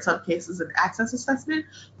 or in some cases an access assessment.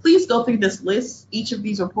 Please go through this list, each of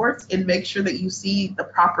these reports, and make sure that you see the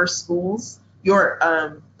proper schools,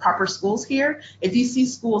 your proper schools here. If you see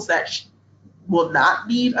schools that will not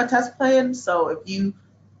need a test plan, so if you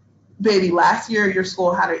maybe last year your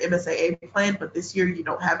school had an MSAA plan, but this year you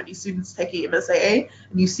don't have any students taking MSAA,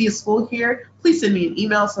 and you see a school here, please send me an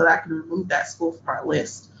email so that I can remove that school from our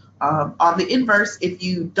list. On the inverse, if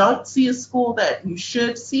you don't see a school that you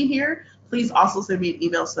should see here, please also send me an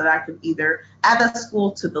email so that I can either add that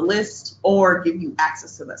school to the list or give you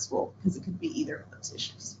access to that school, because it could be either of those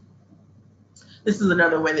issues. This is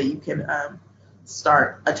another way that you can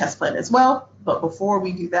start a test plan as well. But before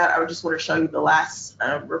we do that, I just want to show you the last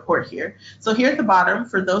report here. So here at the bottom,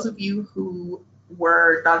 for those of you who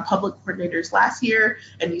were non-public coordinators last year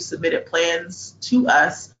and you submitted plans to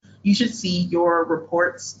us, you should see your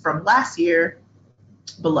reports from last year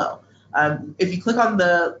below. If you click on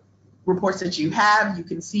the reports that you have, you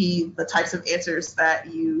can see the types of answers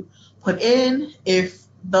that you put in. If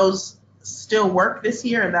those still work this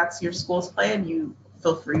year and that's your school's plan, you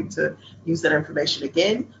feel free to use that information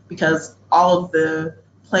again, because all of the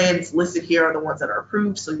plans listed here are the ones that are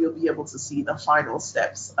approved, so you'll be able to see the final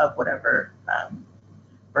steps of whatever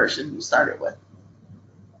version you started with.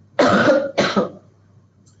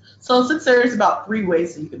 So since there's about 3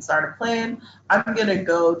 ways that you can start a plan, I'm going to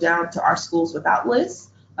go down to our schools without list.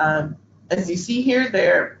 As you see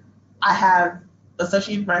here, I have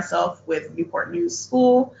associated myself with Newport News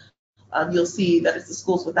School. You'll see that it's the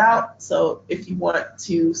schools without. So if you want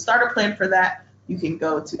to start a plan for that, you can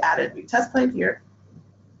go to add a new test plan here,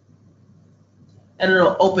 and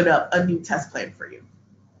it'll open up a new test plan for you.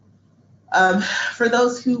 For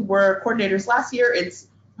those who were coordinators last year, it's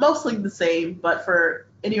mostly the same, but for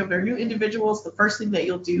any of their new individuals, the first thing that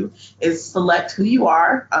you'll do is select who you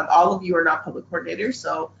are. All of you are not public coordinators,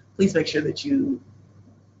 so please make sure that you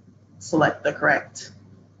select the correct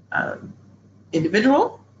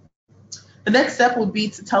individual. The next step would be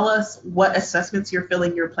to tell us what assessments you're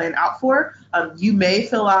filling your plan out for. You may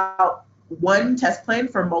fill out one test plan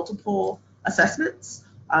for multiple assessments.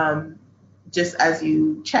 Just as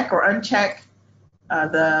you check or uncheck,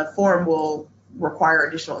 the form will require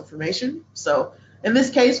additional information. So in this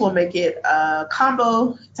case, we'll make it a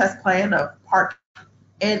combo test plan of PARC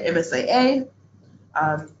and MSAA.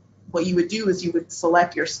 What you would do is you would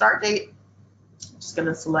select your start date. I'm just going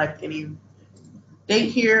to select any date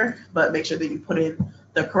here, but make sure that you put in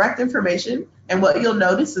the correct information. And what you'll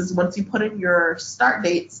notice is once you put in your start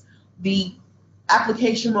dates, the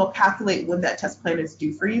application will calculate when that test plan is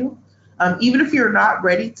due for you. Even if you're not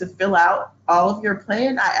ready to fill out all of your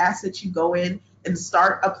plan, I ask that you go in and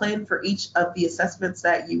start a plan for each of the assessments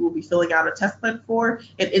that you will be filling out a test plan for,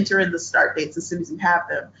 and enter in the start dates as soon as you have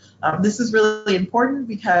them. This is really important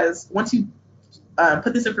because once you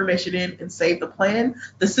put this information in and save the plan,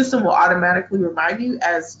 the system will automatically remind you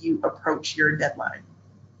as you approach your deadline.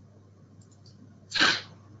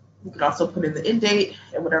 You can also put in the end date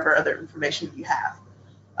and whatever other information you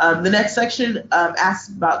have. The next section asks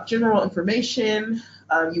about general information.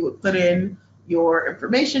 You would put in your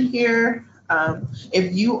information here.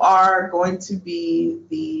 If you are going to be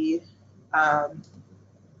the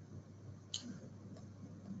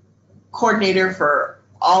coordinator for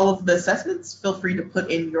all of the assessments, feel free to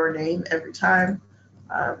put in your name every time.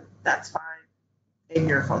 That's fine, and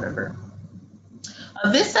your phone number.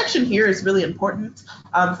 This section here is really important.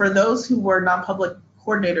 For those who were non-public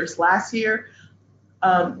coordinators last year,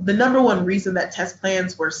 the number one reason that test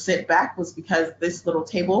plans were sent back was because this little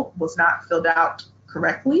table was not filled out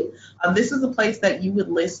correctly. This is a place that you would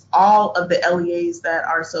list all of the LEAs that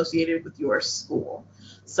are associated with your school.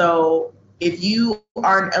 So if you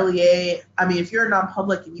are an LEA, if you're a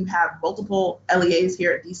non-public and you have multiple LEAs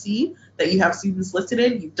here at DC that you have students listed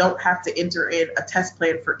in, you don't have to enter in a test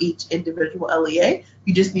plan for each individual LEA.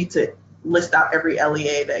 You just need to list out every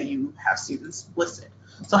LEA that you have students listed.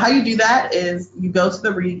 So how you do that is you go to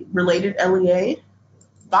the related LEA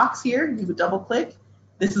box here, you would double click.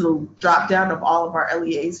 This is a drop down of all of our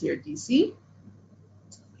LEAs here at DC.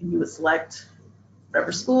 And you would select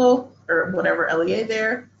whatever school or whatever LEA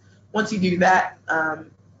there. Once you do that,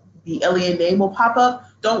 the LEA name will pop up.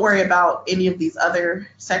 Don't worry about any of these other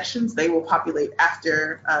sections. They will populate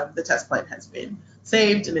after the test plan has been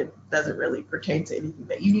saved, and it doesn't really pertain to anything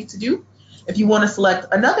that you need to do. If you want to select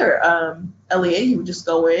another LEA, you would just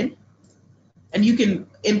go in, and you can,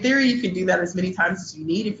 in theory, you can do that as many times as you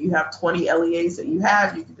need. If you have 20 LEAs that you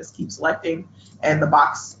have, you can just keep selecting, and the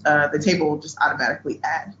box, the table will just automatically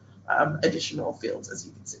add. additional fields, as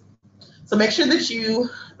you can see. So make sure that you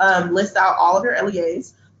list out all of your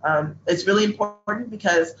LEAs. It's really important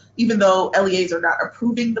because even though LEAs are not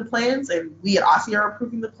approving the plans and we at OSSI are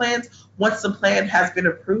approving the plans, once the plan has been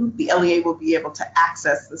approved, the LEA will be able to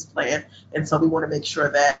access this plan. And so we want to make sure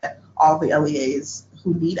that all the LEAs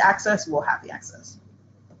who need access will have the access.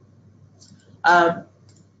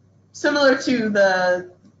 Similar to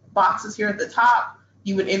the boxes here at the top,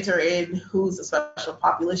 you would enter in who's the special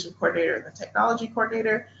population coordinator and the technology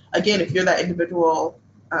coordinator. Again, if you're that individual,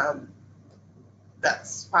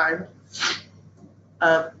 that's fine.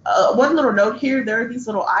 One little note here, there are these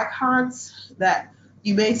little icons that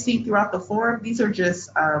you may see throughout the form. These are just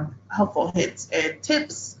helpful hints and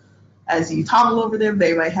tips. As you toggle over them,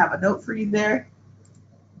 they might have a note for you there.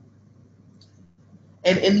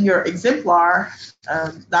 And in your exemplar,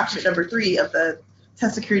 document number 3 of the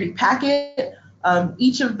test security packet,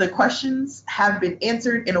 each of the questions have been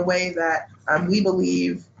answered in a way that we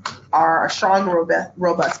believe are a strong,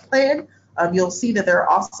 robust plan. You'll see that there are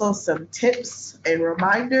also some tips and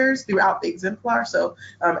reminders throughout the exemplar. So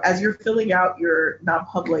as you're filling out your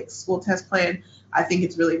non-public school test plan, I think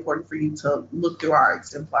it's really important for you to look through our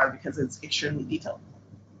exemplar because it's extremely detailed.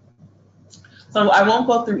 So I won't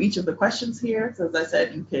go through each of the questions here. So as I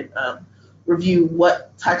said, you can review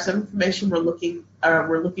what types of information we're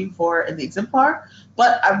looking for in the exemplar.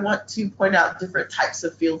 But I want to point out different types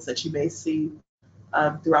of fields that you may see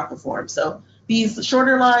throughout the form. So these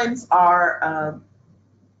shorter lines are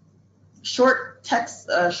short text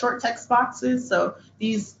boxes. So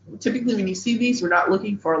these, typically when you see these, we're not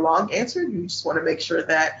looking for a long answer. You just want to make sure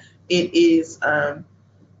that it is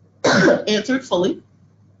answered fully.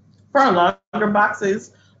 For our longer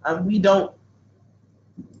boxes, we don't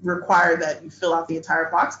require that you fill out the entire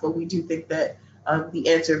box, but we do think that the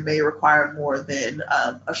answer may require more than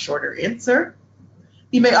a shorter answer.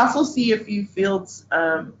 You may also see a few fields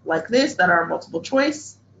like this that are multiple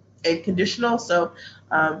choice and conditional. So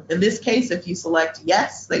in this case, if you select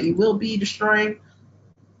yes, that you will be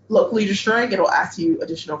locally destroying, it'll ask you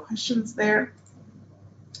additional questions there.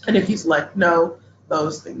 And if you select no,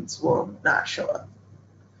 those things will not show up.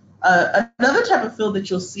 Another type of field that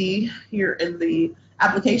you'll see here in the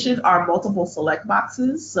application are multiple select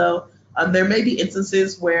boxes. So there may be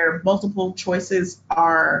instances where multiple choices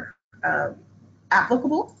are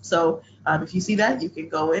applicable. So if you see that, you can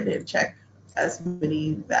go in and check as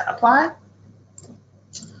many that apply.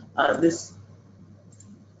 This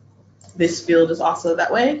field is also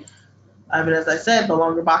that way. And as I said, the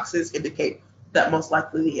longer boxes indicate that most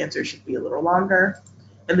likely the answer should be a little longer.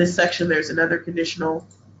 In this section, there's another conditional.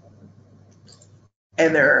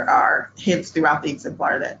 And there are hints throughout the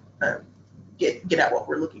exemplar that get at what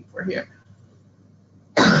we're looking for here.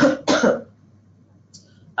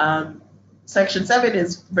 Section 7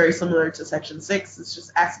 is very similar to Section 6. It's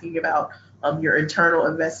just asking about your internal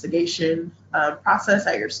investigation process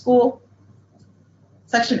at your school.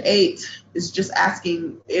 Section 8 is just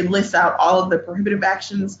asking, it lists out all of the prohibitive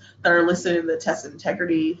actions that are listed in the test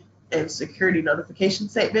integrity and security notification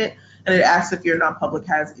statement. And it asks if your non-public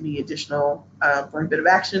has any additional prohibitive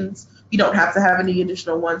actions. You don't have to have any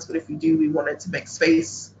additional ones, but if you do, we wanted to make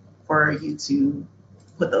space for you to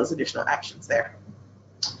put those additional actions there.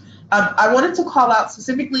 I wanted to call out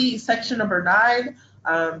specifically section number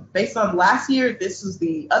 9. Based on last year, this is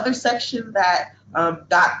the other section that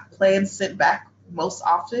got plans sent back most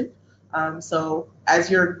often. So as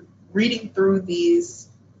you're reading through these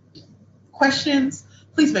questions,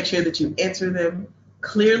 please make sure that you answer them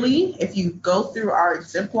clearly. If you go through our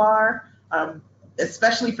exemplar,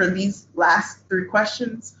 especially for these last 3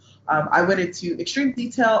 questions, I went into extreme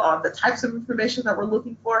detail on the types of information that we're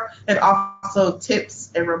looking for and also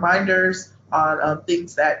tips and reminders on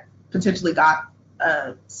things that potentially got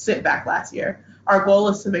sent back last year. Our goal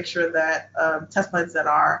is to make sure that test plans that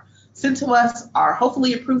are sent to us are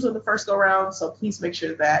hopefully approved on the first go round. So please make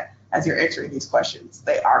sure that as you're answering these questions,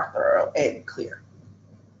 they are thorough and clear.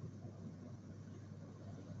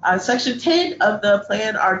 Section 10 of the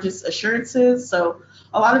plan are just assurances. So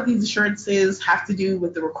a lot of these assurances have to do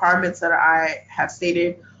with the requirements that I have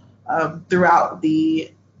stated throughout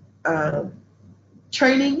the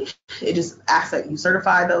training. It just asks that you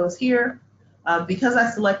certify those here. Because I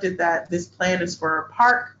selected that this plan is for a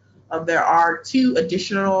park, there are 2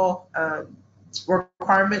 additional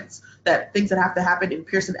requirements, things that have to happen in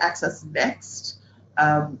Pearson Access Next.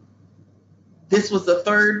 This was the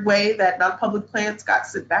 3rd way that non-public plans got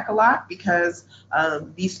sent back a lot because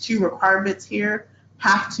these 2 requirements here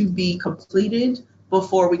have to be completed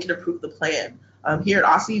before we can approve the plan. Here at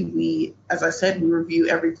OSSI, as I said, we review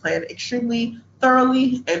every plan extremely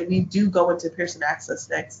thoroughly, and we do go into Pearson Access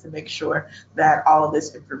next to make sure that all of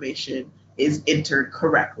this information is entered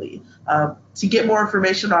correctly. To get more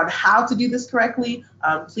information on how to do this correctly,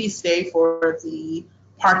 please stay for the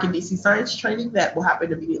Park and DC Science training that will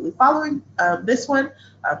happen immediately following this one.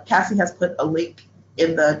 Cassie has put a link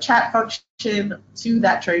in the chat function to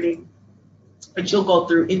that training, and she'll go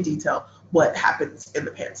through in detail what happens in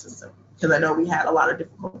the PAN system, because I know we had a lot of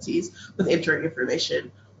difficulties with entering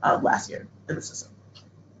information last year in the system.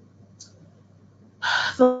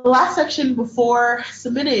 The last section before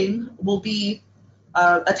submitting will be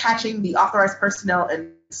attaching the authorized personnel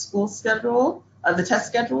and school schedule, the test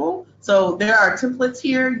schedule. So there are templates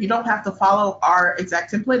here. You don't have to follow our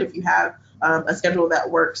exact template if you have a schedule that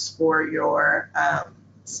works for your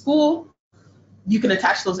school. You can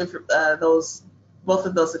attach those both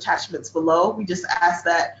of those attachments below. We just ask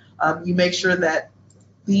that you make sure that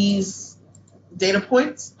these data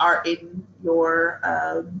points are in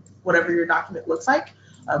your whatever your document looks like.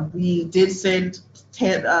 We did send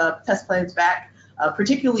test plans back,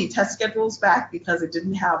 particularly test schedules back, because it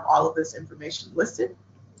didn't have all of this information listed,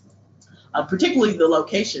 particularly the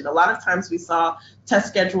location. A lot of times we saw test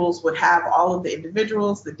schedules would have all of the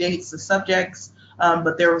individuals, the dates, the subjects,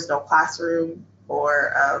 but there was no classroom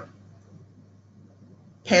or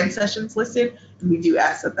PAN sessions listed, and we do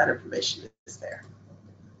ask that that information is there.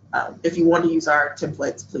 If you want to use our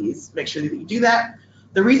templates, please make sure that you do that.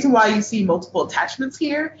 The reason why you see multiple attachments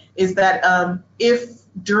here is that if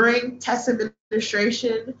during test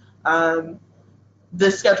administration,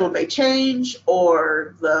 the schedule may change,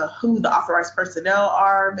 or who the authorized personnel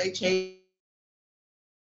are may change.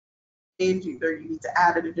 Either you need to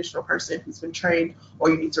add an additional person who's been trained,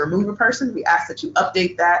 or you need to remove a person. We ask that you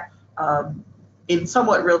update that in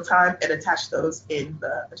somewhat real time and attach those in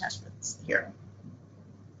the attachments here.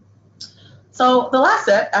 So the last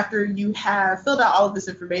step after you have filled out all of this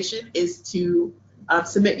information is to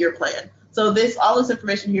submit your plan. So all this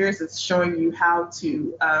information here is showing you how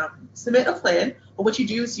to submit a plan. But what you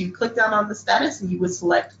do is you click down on the status and you would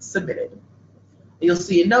select submitted. You'll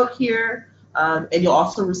see a note here, and you'll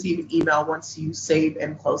also receive an email once you save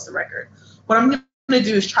and close the record. What I'm going to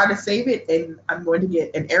do is try to save it, and I'm going to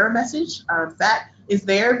get an error message. That is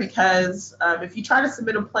there because if you try to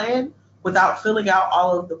submit a plan without filling out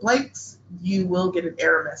all of the blanks, you will get an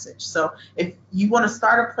error message. So if you want to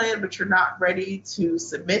start a plan but you're not ready to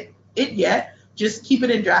submit it yet, just keep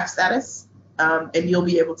it in draft status, and you'll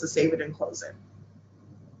be able to save it and close it.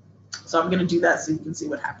 So I'm going to do that so you can see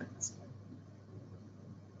what happens.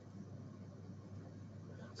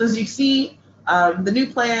 So as you see, the new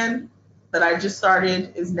plan that I just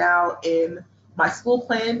started is now in my school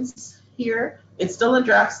plans here. It's still in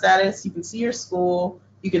draft status. You can see your school.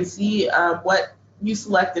 You can see what you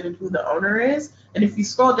selected and who the owner is. And if you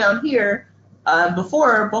scroll down here,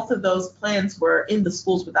 before both of those plans were in the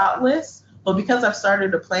schools without list, but because I've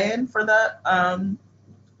started a plan for the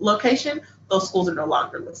location, those schools are no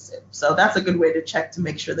longer listed. So that's a good way to check to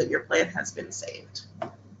make sure that your plan has been saved.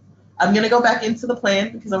 I'm going to go back into the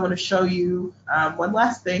plan because I want to show you one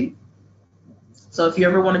last thing. So if you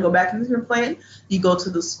ever want to go back into your plan, you go to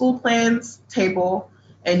the school plans table,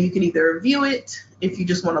 and you can either view it if you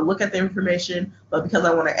just want to look at the information, but because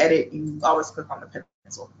I want to edit, you always click on the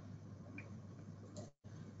pencil.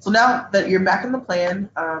 So now that you're back in the plan,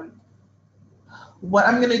 what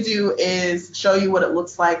I'm going to do is show you what it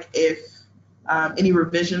looks like if any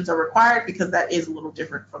revisions are required, because that is a little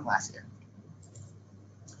different from last year.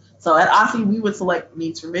 So at OSSI, we would select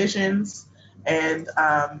needs revisions, and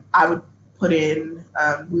I would put in,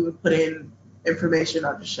 we would put in information.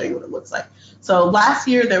 I'll just show you what it looks like. So last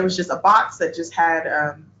year there was just a box that just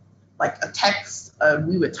had like a text.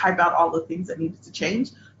 We would type out all the things that needed to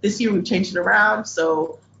change. This year we've changed it around.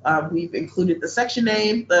 So we've included the section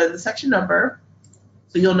name, the section number,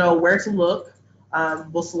 so you'll know where to look.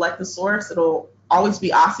 We'll select the source. It'll always be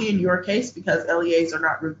OSSI in your case because LEAs are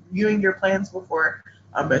not reviewing your plans before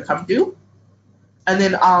they come due. And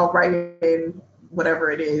then I'll write in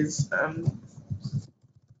whatever it is.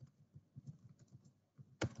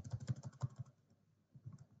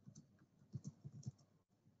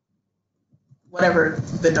 Whatever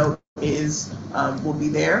the note is will be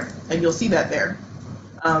there, and you'll see that there.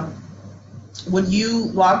 When you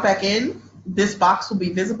log back in, this box will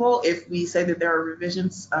be visible if we say that there are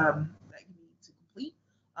revisions that you need to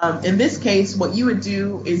complete. In this case, what you would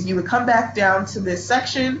do is you would come back down to this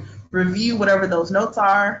section, review whatever those notes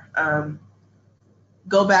are,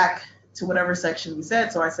 go back to whatever section we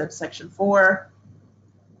said. So I said section 4.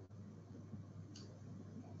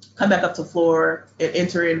 Come back up to floor and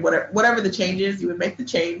enter in whatever the change is. You would make the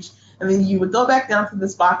change, and then you would go back down to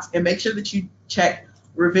this box and make sure that you check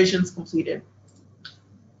revisions completed.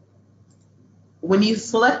 When you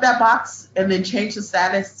select that box and then change the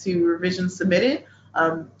status to revisions submitted,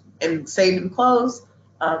 and save and close,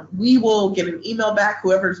 we will get an email back.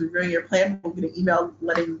 Whoever's reviewing your plan will get an email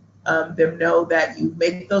letting them know that you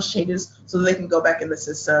make those changes so that they can go back in the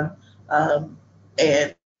system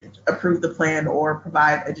and approve the plan or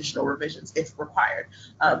provide additional revisions if required.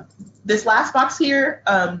 This last box here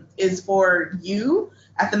is for you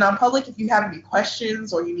at the non-public. If you have any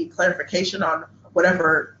questions or you need clarification on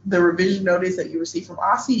whatever the revision notice that you received from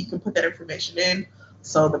OSSI, you can put that information in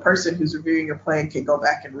so the person who's reviewing your plan can go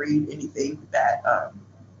back and read anything that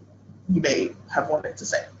you may have wanted to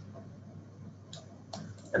say.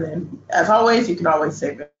 And then, as always, you can always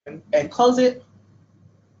save it and close it,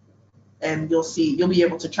 and you'll be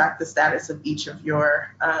able to track the status of each of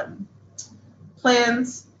your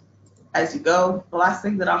plans as you go. The last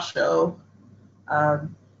thing that I'll show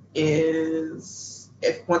is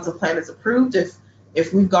if once a plan is approved,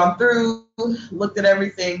 if we've gone through, looked at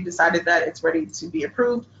everything, decided that it's ready to be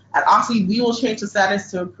approved, at OSSI, we will change the status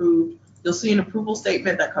to approved. You'll see an approval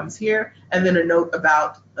statement that comes here, and then a note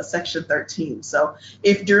about a section 13. So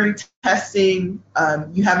if during testing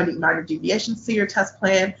you have any minor deviations to your test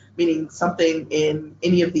plan, meaning something in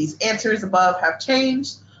any of these answers above have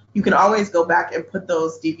changed, you can always go back and put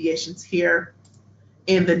those deviations here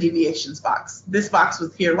in the deviations box. This box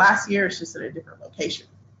was here last year, it's just in a different location.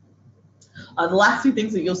 The last two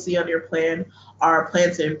things that you'll see on your plan are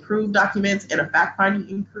plan to improve documents and a fact-finding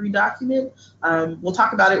inquiry document. We'll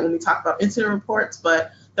talk about it when we talk about incident reports,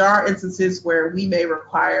 but there are instances where we may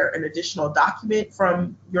require an additional document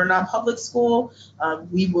from your non-public school.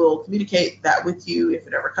 We will communicate that with you if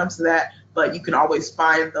it ever comes to that, but you can always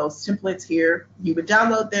find those templates here. You would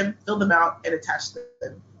download them, fill them out, and attach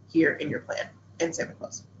them here in your plan and save and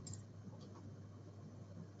close.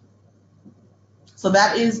 So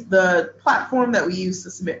that is the platform that we use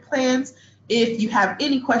to submit plans. If you have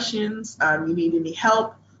any questions, you need any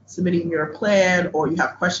help submitting your plan, or you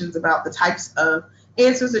have questions about the types of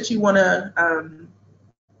answers that you want to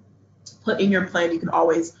put in your plan, you can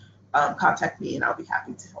always contact me and I'll be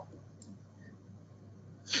happy to help.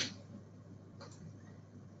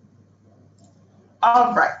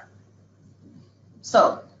 All right.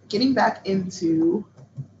 So getting back into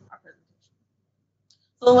our presentation.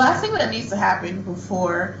 So the last thing that needs to happen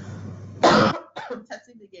before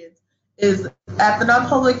testing begins is at the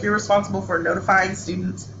non-public, you're responsible for notifying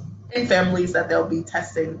students and families that they'll be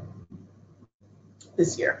testing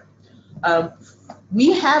this year.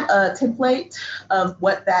 We have a template of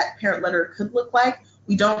what that parent letter could look like.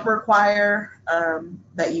 We don't require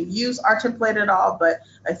that you use our template at all, but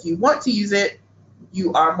if you want to use it,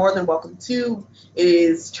 you are more than welcome to. It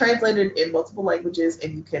is translated in multiple languages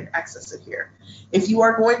and you can access it here. If you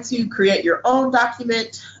are going to create your own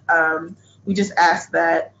document, we just ask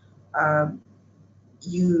that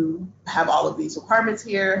you have all of these requirements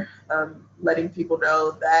here, letting people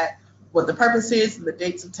know that what the purpose is and the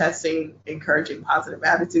dates of testing, encouraging positive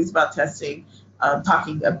attitudes about testing,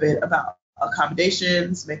 talking a bit about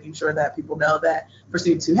accommodations, making sure that people know that for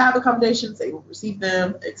students who have accommodations, they will receive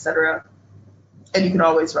them, etc. And you can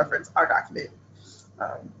always reference our document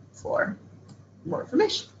for more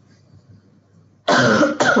information.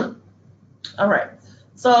 All right,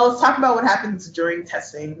 so let's talk about what happens during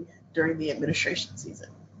testing during the administration season.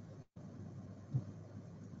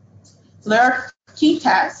 So there are key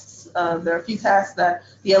tasks. There are a few tasks that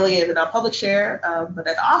the LEA and the non-public share, but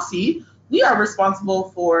at OSSI, we are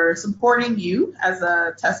responsible for supporting you as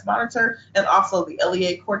a test monitor and also the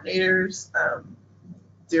LEA coordinators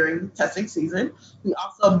during testing season. We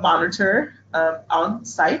also monitor on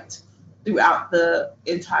site throughout the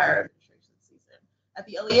entire administration season. At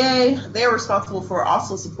the LEA, they're responsible for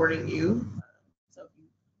also supporting you. So if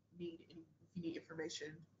you need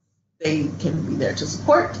information, they can be there to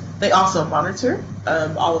support. They also monitor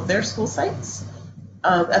all of their school sites.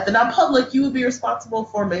 At the non-public, you will be responsible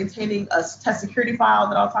for maintaining a test security file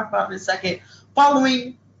that I'll talk about in a second,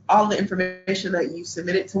 following all the information that you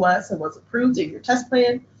submitted to us and was approved in your test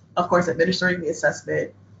plan. Of course, administering the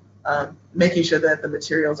assessment, making sure that the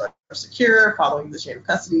materials are secure, following the chain of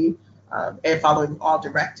custody, and following all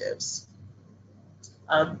directives.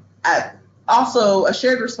 Also, a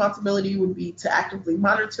shared responsibility would be to actively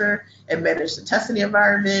monitor and manage the testing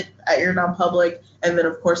environment at your non-public, and then,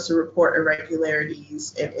 of course, to report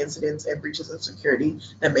irregularities and incidents and breaches of security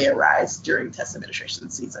that may arise during test administration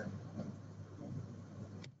season.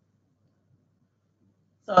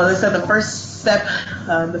 So as I said, the first step,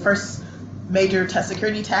 the first major test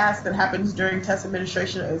security task that happens during test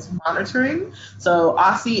administration is monitoring. So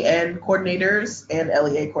OSSI and coordinators and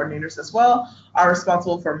LEA coordinators as well are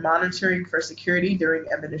responsible for monitoring for security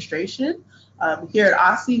during administration. Here at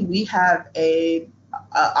OSSI, we have a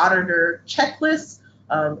auditor checklist.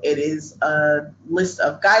 It is a list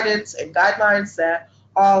of guidance and guidelines that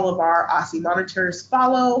all of our OSSI monitors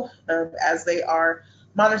follow as they are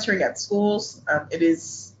monitoring at schools.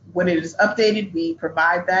 When it is updated, we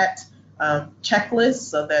provide that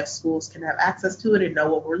checklist so that schools can have access to it and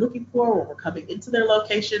know what we're looking for when we're coming into their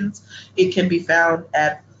locations. It can be found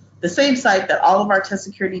at the same site that all of our test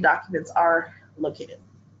security documents are located.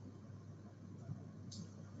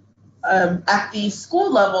 At the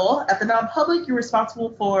school level, at the non-public, you're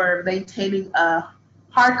responsible for maintaining a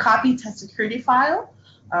hard copy test security file.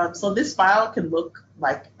 So this file can look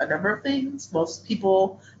like a number of things. Most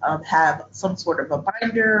people have some sort of a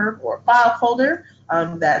binder or file folder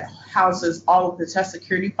that houses all of the test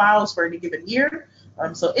security files for any given year.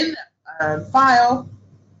 So in that file,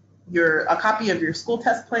 a copy of your school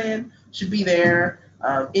test plan should be there.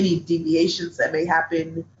 Any deviations that may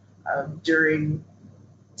happen during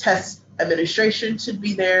test administration should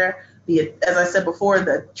be there. As I said before,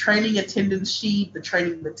 the training attendance sheet, the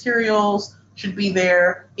training materials should be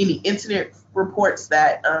there. Any incident reports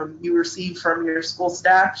that you receive from your school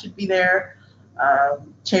staff should be there.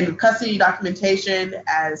 Chain of custody documentation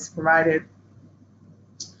as provided.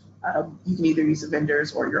 You can either use the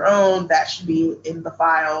vendors or your own. That should be in the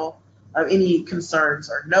file. Any concerns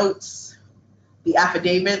or notes. The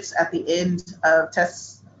affidavits at the end of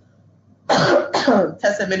test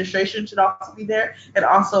administration should also be there, and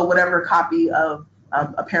also whatever copy of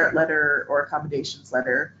a parent letter or accommodations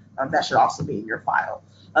letter that should also be in your file.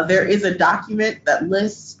 There is a document that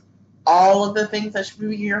lists all of the things that should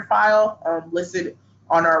be in your file listed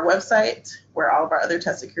on our website where all of our other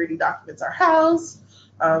test security documents are housed.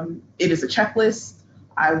 It is a checklist.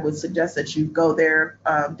 I would suggest that you go there,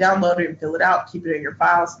 download it and fill it out, keep it in your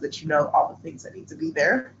file so that you know all the things that need to be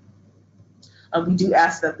there. We do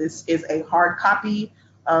ask that this is a hard copy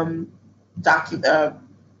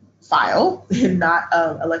file and not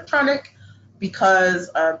electronic, because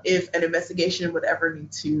if an investigation would ever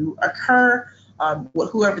need to occur,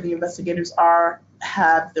 whoever the investigators are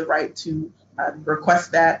have the right to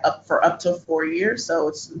request that for up to 4 years. So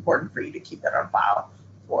it's important for you to keep that on file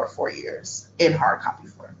for 4 years in hard copy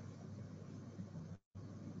form.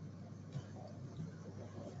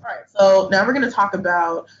 All right, so now we're going to talk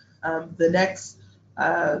about the next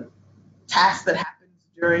task that happens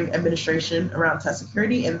during administration around test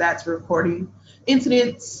security, and that's reporting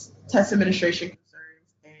incidents, test administration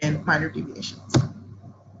concerns, and minor deviations.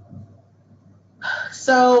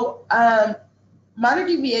 So minor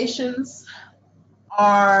deviations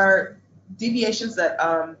are deviations that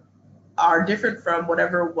are different from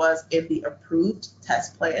whatever was in the approved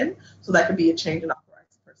test plan. So that could be a change in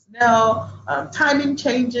authorized personnel, timing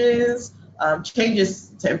changes,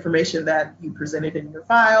 changes to information that you presented in your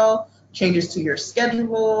file, changes to your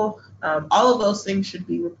schedule. All of those things should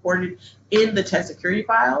be reported in the test security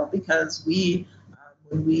file, because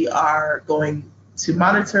when we are going to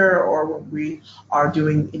monitor or when we are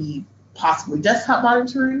doing any possibly desktop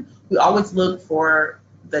monitoring, we always look for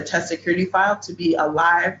the test security file to be a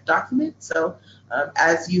live document. So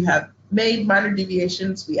as you have made minor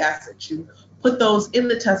deviations, we ask that you put those in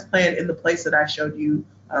the test plan in the place that I showed you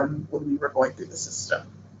when we were going through the system.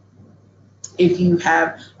 If you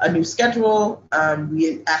have a new schedule,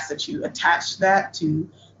 we ask that you attach that to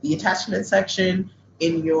the attachment section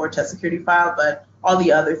in your test security file, but all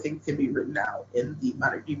the other things can be written out in the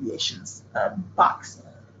minor deviations box.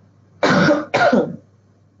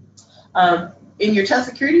 In your test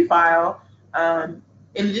security file, in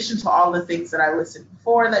addition to all the things that I listed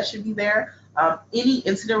before that should be there, any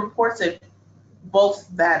incident reports that both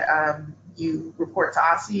that you report to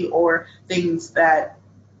OSSI or things that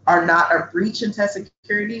are not a breach in test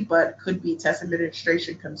security but could be test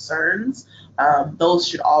administration concerns, those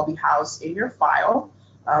should all be housed in your file.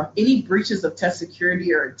 Any breaches of test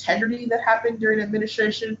security or integrity that happen during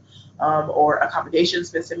administration or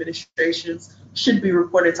accommodations misadministrations should be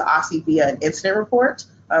reported to OSSI via an incident report.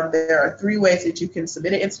 There are 3 ways that you can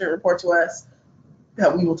submit an incident report to us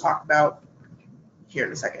that we will talk about here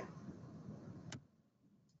in a second.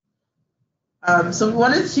 So we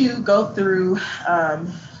wanted to go through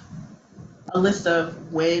a list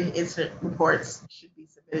of when incident reports should be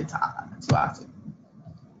submitted to OSSI.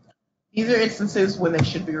 These are instances when they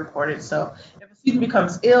should be reported. So if a student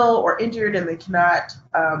becomes ill or injured and they cannot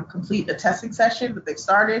complete a testing session that they've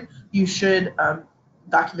started, you should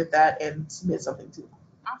document that and submit something to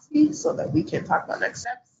OSSI so that we can talk about next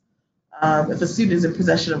steps. If a student is in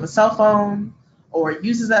possession of a cell phone or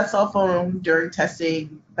uses that cell phone during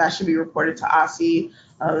testing, that should be reported to OSSI.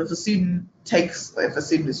 If a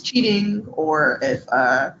student is cheating, or if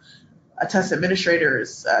a test administrator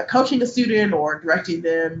is coaching a student or directing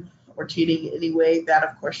them or cheating in any way, that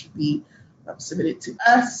of course should be submitted to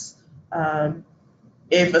us.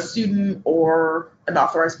 If a student or an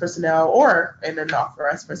authorized personnel or an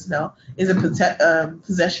unauthorized personnel is in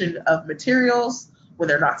possession of materials when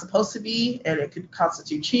they're not supposed to be, and it could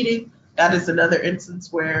constitute cheating, that is another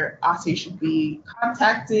instance where OSSI should be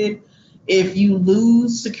contacted. If you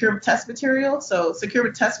lose secure test materials, so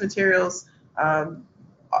secure test materials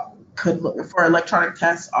could look for electronic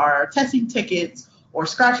tests are testing tickets or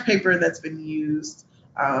scratch paper that's been used,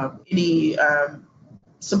 any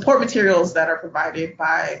support materials that are provided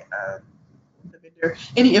by the vendor.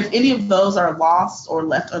 If any of those are lost or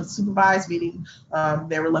left unsupervised, meaning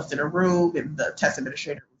they were left in a room and the test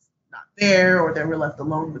administrator was not there, or they were left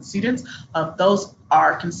alone with students, those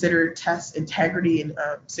are considered test integrity and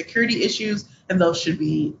security issues, and those should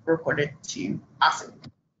be reported to OSSI.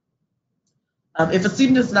 If a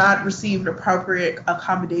student does not receive an appropriate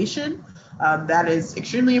accommodation, that is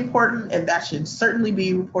extremely important, and that should certainly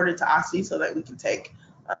be reported to OSSI so that we can take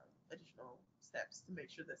additional steps to make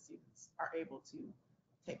sure that students are able to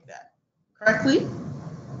take that correctly.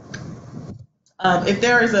 If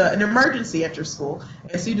there is an emergency at your school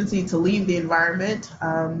and students need to leave the environment,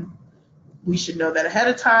 we should know that ahead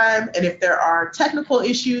of time. And if there are technical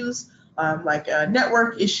issues, like a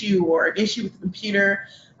network issue or an issue with the computer,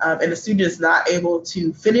 and the student is not able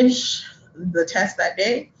to finish the test that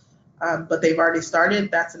day, but they've already started,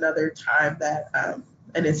 that's another time that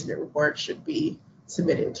an incident report should be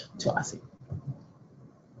submitted to OSSI.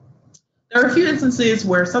 There are a few instances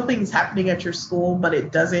where something is happening at your school, but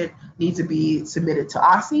it doesn't need to be submitted to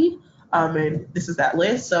OSSI. And this is that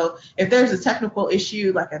list. So if there's a technical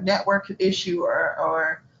issue, like a network issue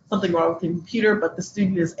or something wrong with the computer, but the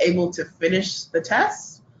student is able to finish the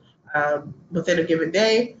test within a given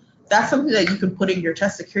day, that's something that you can put in your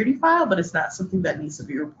test security file, but it's not something that needs to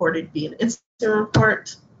be reported via an incident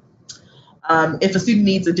report. If a student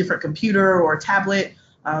needs a different computer or tablet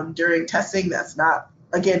during testing, that's not,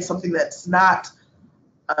 again, something that's not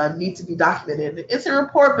need to be documented in the incident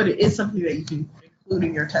report, but it is something that you can include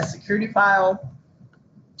in your test security file.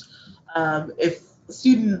 If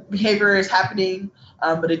student behavior is happening,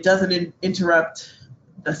 but it doesn't interrupt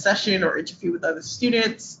the session or interfere with other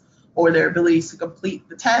students or their abilities to complete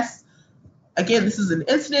the test, again, this is an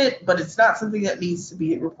incident, but it's not something that needs to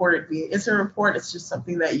be reported via incident report. It's just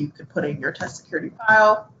something that you could put in your test security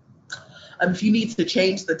file. If you need to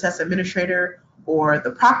change the test administrator or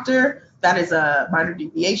the proctor, that is a minor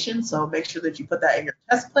deviation, so make sure that you put that in your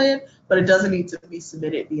test plan, but it doesn't need to be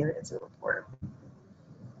submitted via an incident report.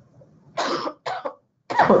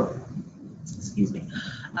 Excuse me.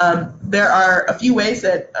 There are a few ways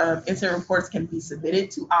that incident reports can be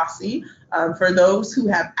submitted to OSSI. For those who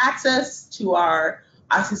have access to our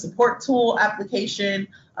OSSI support tool application,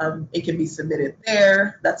 it can be submitted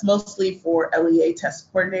there. That's mostly for LEA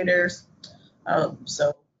test coordinators,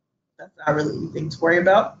 so that's not really anything to worry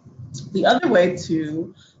about. The other way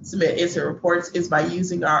to submit incident reports is by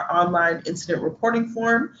using our online incident reporting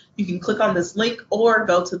form. You can click on this link or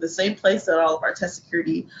go to the same place that all of our test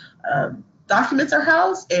security documents are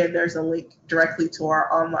housed, and there's a link directly to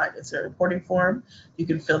our online incident reporting form. You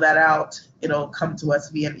can fill that out. It'll come to us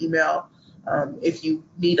via an email. If you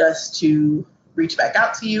need us to reach back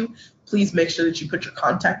out to you, please make sure that you put your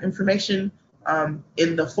contact information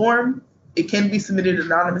in the form. It can be submitted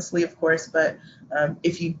anonymously, of course, but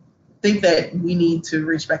if you think that we need to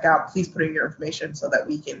reach back out, please put in your information so that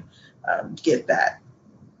we can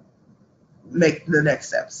make the next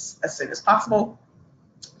steps as soon as possible.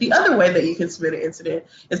 The other way that you can submit an incident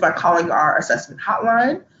is by calling our assessment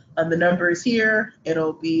hotline. The number is here.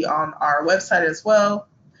 It'll be on our website as well.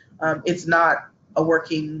 It's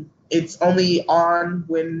only on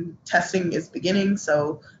when testing is beginning.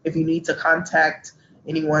 So if you need to contact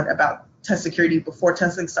anyone about test security before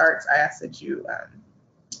testing starts, I ask that you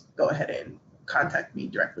go ahead and contact me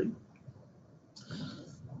directly.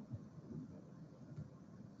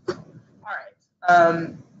 All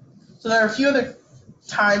right. So there are a few other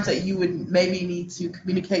times that you would maybe need to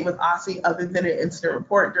communicate with OSSI other than an incident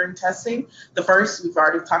report during testing. The first we've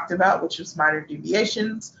already talked about, which is minor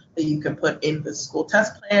deviations that you can put in the school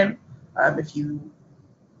test plan. If you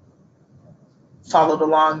followed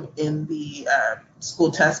along in the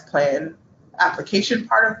school test plan application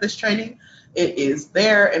part of this training, it is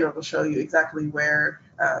there, and it will show you exactly where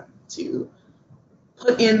to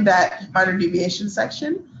put in that minor deviation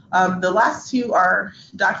section. The last two are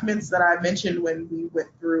documents that I mentioned when we went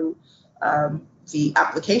through the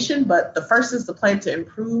application, but the first is the plan to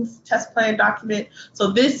improve test plan document.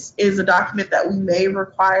 So this is a document that we may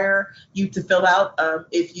require you to fill out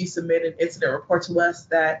if you submit an incident report to us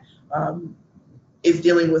that is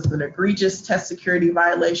dealing with an egregious test security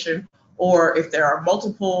violation, or if there are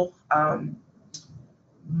multiple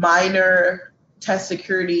minor test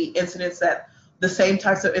security incidents that the same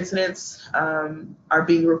types of incidents are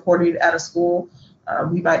being reported at a school.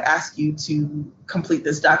 We might ask you to complete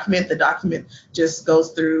this document. The document just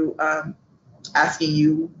goes through asking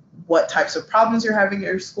you what types of problems you're having at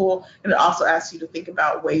your school, and it also asks you to think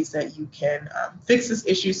about ways that you can fix this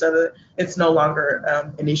issue so that it's no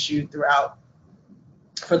longer an issue throughout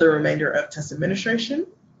for the remainder of test administration.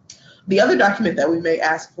 The other document that we may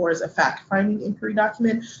ask for is a fact-finding inquiry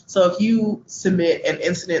document. So if you submit an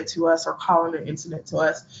incident to us or call in an incident to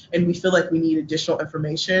us and we feel like we need additional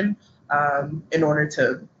information in order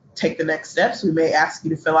to take the next steps, we may ask you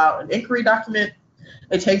to fill out an inquiry document.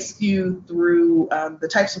 It takes you through the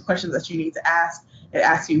types of questions that you need to ask. It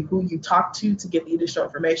asks you who you talk to get the additional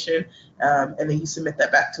information, and then you submit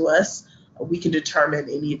that back to us. We can determine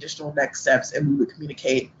any additional next steps, and we would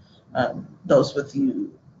communicate those with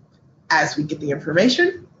you as we get the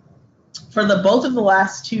information. For both of the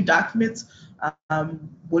last two documents,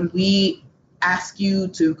 when we ask you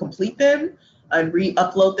to complete them and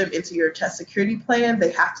re-upload them into your test security plan,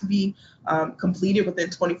 they have to be completed within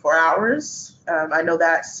 24 hours. I know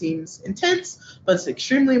that seems intense, but it's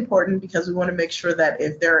extremely important because we want to make sure that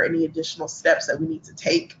if there are any additional steps that we need to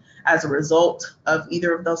take as a result of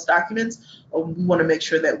either of those documents, we want to make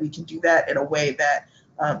sure that we can do that in a way that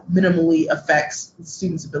minimally affects the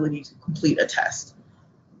student's ability to complete a test.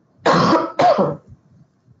 All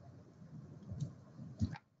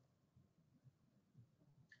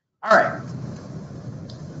right.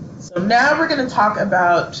 So now we're going to talk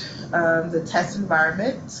about the test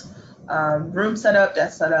environment, room setup,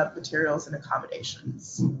 desk setup, materials, and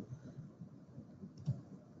accommodations.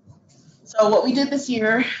 So what we did this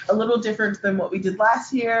year, a little different than what we did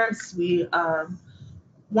last year, is we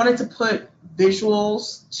wanted to put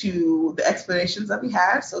visuals to the explanations that we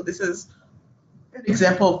had. So this is an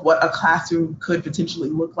example of what a classroom could potentially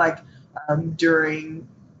look like during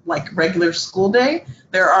like regular school day.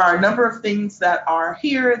 There are a number of things that are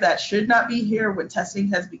here that should not be here when testing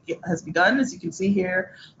has begun. As you can see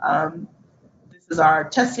here, this is our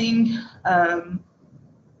testing. Our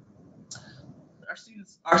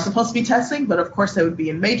students are supposed to be testing, but of course they would be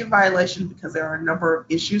in major violation because there are a number of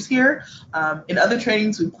issues here. In other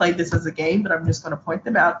trainings, we played this as a game, but I'm just going to point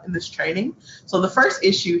them out in this training. So the first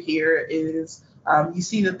issue here is you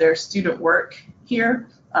see that there's student work here.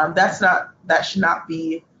 That should not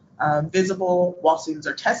be visible while students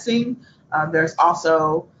are testing. There's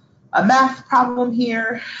also a math problem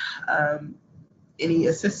here. Any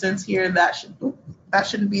assistance here that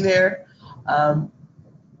shouldn't be there.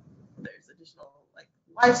 There's additional like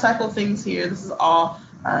life cycle things here. This is all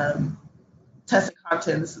tested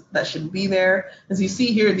content that shouldn't be there. As you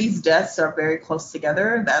see here, these desks are very close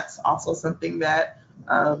together. That's also something that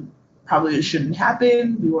probably shouldn't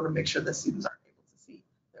happen. We want to make sure that students are able to see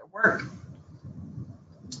their work.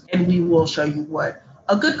 And we will show you what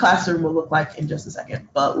a good classroom will look like in just a second.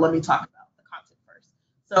 But let me talk about the content first.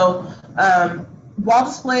 So wall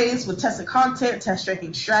displays with tested content, test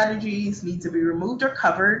tracking strategies need to be removed or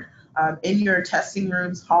covered in your testing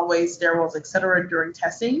rooms, hallways, stairwells, etc. during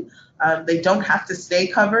testing. They don't have to stay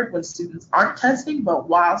covered when students aren't testing, but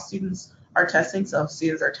while students are testing, so if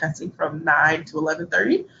students are testing from 9 to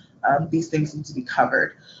 11:30, these things need to be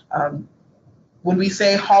covered. When we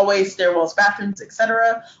say hallways, stairwells, bathrooms,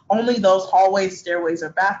 etc., only those hallways, stairways, or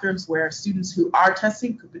bathrooms where students who are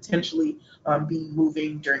testing could potentially be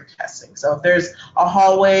moving during testing. So if there's a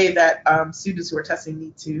hallway that students who are testing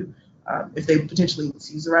need to, if they potentially need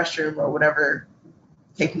to use the restroom or whatever,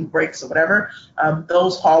 taking breaks or whatever,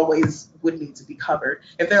 those hallways would need to be covered.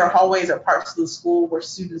 If there are hallways at parts of the school where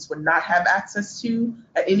students would not have access to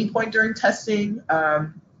at any point during testing,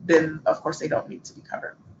 then of course they don't need to be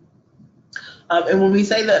covered. And when we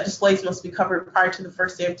say that displays must be covered prior to the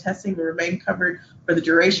first day of testing and remain covered for the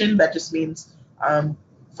duration, that just means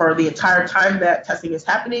for the entire time that testing is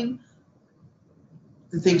happening,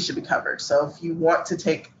 the things should be covered. So if you want to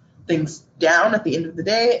take things down at the end of the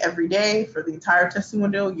day, every day for the entire testing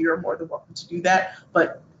window, you're more than welcome to do that.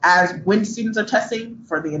 But when students are testing,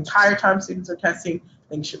 for the entire time students are testing,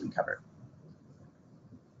 things should be covered.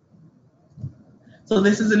 So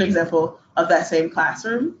this is an example of that same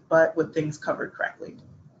classroom, but with things covered correctly.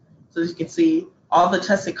 So as you can see, All the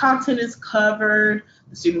tested content is covered,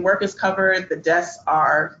 the student work is covered, the desks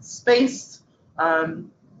are spaced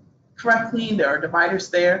correctly, there are dividers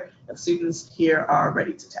there, and students here are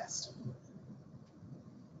ready to test.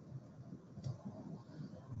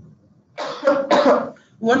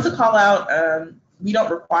 We want to call out, we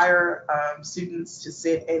don't require students to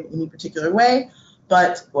sit in any particular way,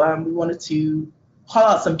 but we wanted to call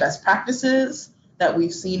out some best practices that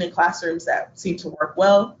we've seen in classrooms that seem to work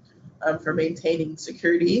well for maintaining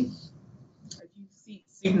security. If you seat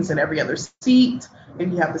students in every other seat,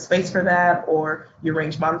 and you have the space for that, or you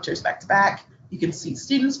arrange monitors back to back, you can seat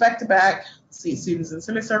students back to back, seat students in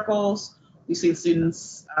semicircles. We see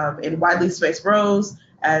students in widely spaced rows,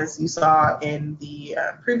 as you saw in the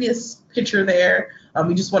previous picture there.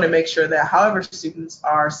 We just want to make sure that however students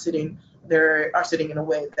are sitting, they are sitting in a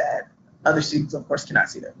way that other students, of course, cannot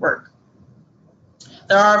see their work.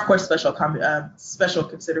 There are, of course, special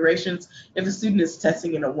considerations. If a student is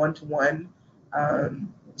testing in a one-to-one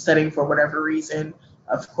setting for whatever reason,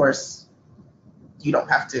 of course, you don't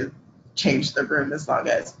have to change the room as long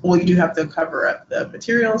as, well, you do have to cover up the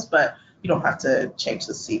materials, but you don't have to change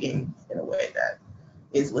the seating in a way that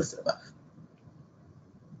is listed above.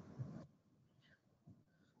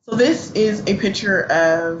 So this is a picture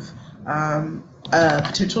of a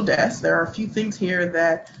potential desk. There are a few things here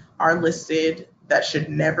that are listed that should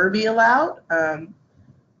never be allowed.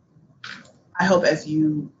 I hope as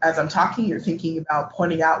I'm talking, you're thinking about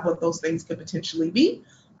pointing out what those things could potentially be,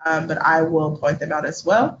 but I will point them out as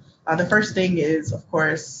well. The first thing is, of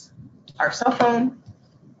course, our cell phone.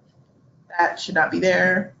 That should not be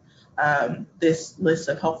there. This list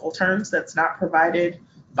of helpful terms that's not provided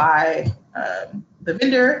by the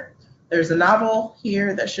vendor. There's a novel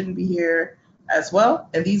here that shouldn't be here as well.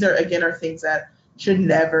 And these are, again, are things that should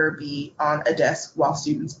never be on a desk while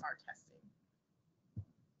students are testing.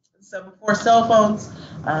 So before, cell phones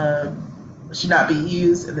should not be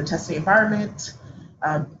used in the testing environment.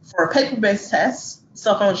 For a paper-based test,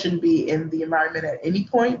 cell phones shouldn't be in the environment at any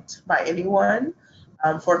point by anyone.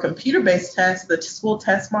 For a computer-based test, the school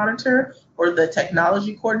test monitor or the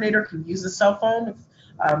technology coordinator can use a cell phone.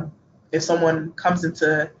 If someone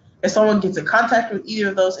gets in contact with either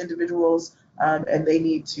of those individuals and they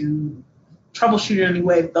need to troubleshoot in any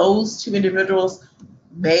way, those two individuals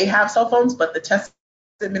may have cell phones, but the test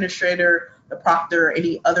administrator, the proctor, or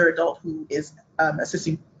any other adult who is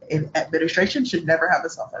assisting in administration should never have a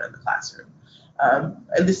cell phone in the classroom.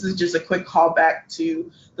 And this is just a quick callback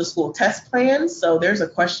to the school test plan. So there's a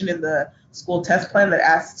question in the school test plan that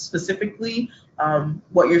asks specifically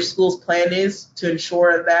what your school's plan is to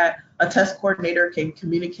ensure that a test coordinator can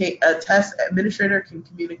communicate, a test administrator can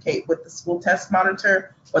communicate with the school test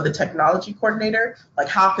monitor or the technology coordinator. Like,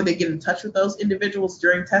 how could they get in touch with those individuals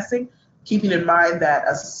during testing, keeping in mind that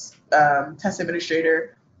a test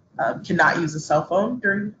administrator cannot use a cell phone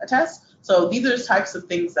during a test. So these are the types of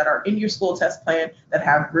things that are in your school test plan that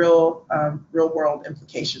have real world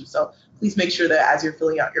implications. So please make sure that as you're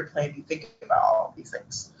filling out your plan, you think about all of these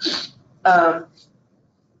things.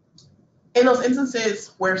 In those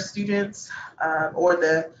instances where students or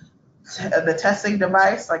the testing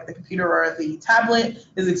device, like the computer or the tablet,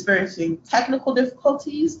 is experiencing technical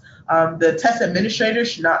difficulties, the test administrator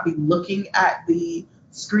should not be looking at the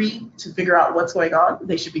screen to figure out what's going on.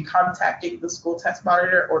 They should be contacting the school test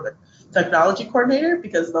monitor or the technology coordinator,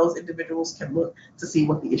 because those individuals can look to see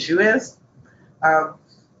what the issue is.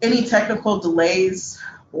 Any technical delays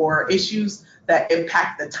or issues that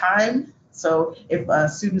impact the time. So if a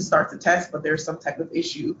student starts a test, but there's some type of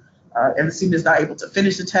issue and the student is not able to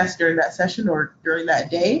finish the test during that session or during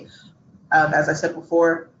that day, as I said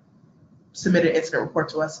before, submit an incident report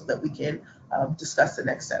to us so that we can discuss the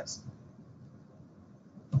next steps.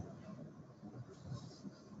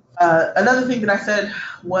 Another thing that I said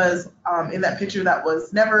was in that picture that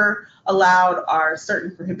was never allowed are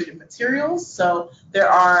certain prohibited materials. So there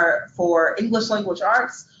are, for English language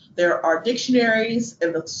arts, there are dictionaries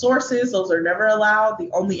and the sources. Those are never allowed.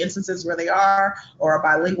 The only instances where they are a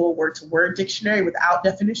bilingual word-to-word dictionary without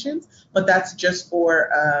definitions, but that's just for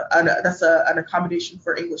an accommodation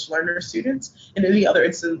for English learner students. In any other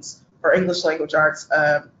instance for English language arts,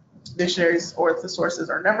 dictionaries or thesaurus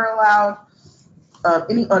are never allowed.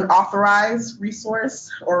 Any unauthorized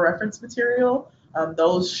resource or reference material,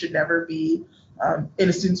 those should never be in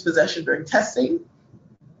a student's possession during testing.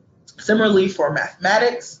 Similarly, for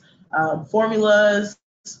mathematics, formulas,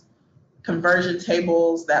 conversion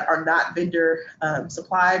tables that are not vendor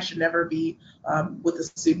supplied should never be with the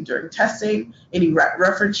student during testing. Any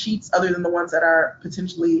reference sheets other than the ones that are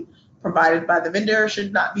potentially provided by the vendor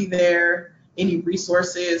should not be there. any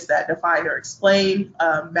resources that define or explain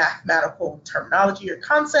mathematical terminology or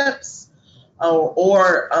concepts,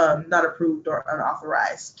 or not approved or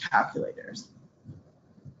unauthorized calculators.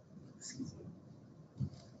 Excuse me.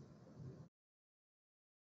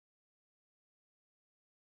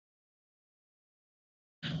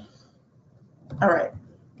 All right.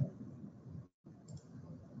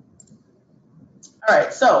 All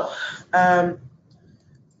right, so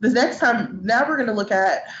the next time, now we're going to look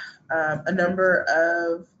at a number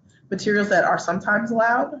of materials that are sometimes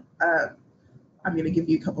allowed. I'm going to give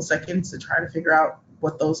you a couple seconds to try to figure out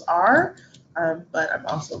what those are, but I'm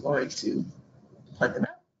also going to point them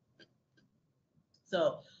out.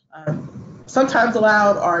 So sometimes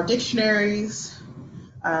allowed are dictionaries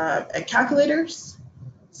and calculators.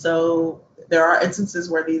 So there are instances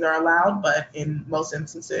where these are allowed, but in most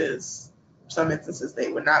instances, some instances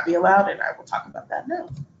they would not be allowed, and I will talk about that now.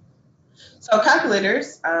 So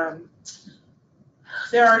calculators,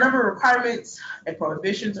 there are a number of requirements and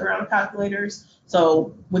prohibitions around calculators.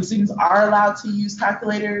 So when students are allowed to use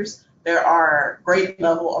calculators, there are grade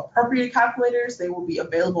level appropriate calculators. They will be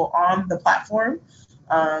available on the platform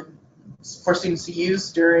for students to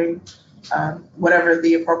use during whatever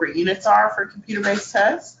the appropriate units are for computer-based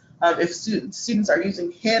tests. If students are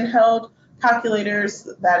using handheld calculators,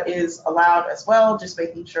 that is allowed as well, just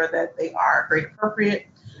making sure that they are grade appropriate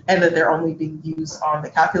and that they're only being used on the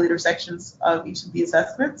calculator sections of each of the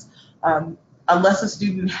assessments. Unless a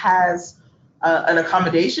student has an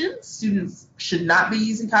accommodation, students should not be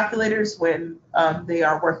using calculators when they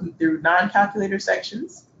are working through non-calculator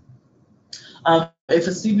sections. If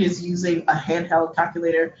a student is using a handheld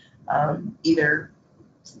calculator, either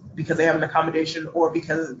because they have an accommodation or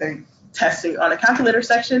because they're testing on a calculator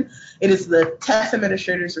section, it is the test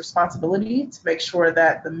administrator's responsibility to make sure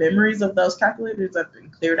that the memories of those calculators have been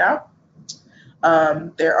cleared out.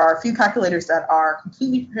 There are a few calculators that are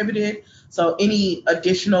completely prohibited, so any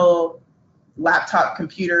additional laptop,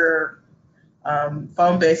 computer,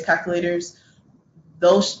 phone-based calculators,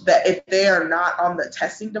 those that if they are not on the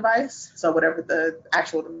testing device, so whatever the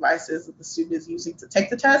actual device is that the student is using to take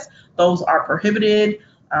the test, those are prohibited.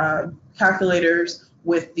 Calculators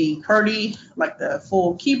with the QWERTY, like the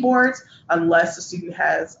full keyboards, unless the student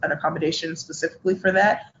has an accommodation specifically for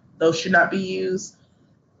that, those should not be used.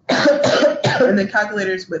 And then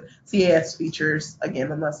calculators with CAS features,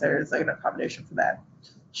 again, unless there is like an accommodation for that,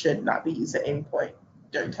 should not be used at any point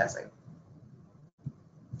during testing.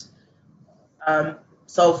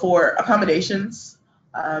 So for accommodations,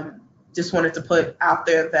 just wanted to put out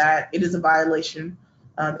there that it is a violation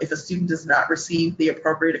if a student does not receive the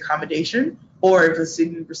appropriate accommodation, or if a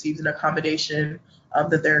student receives an accommodation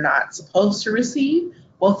that they're not supposed to receive.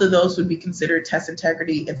 Both of those would be considered test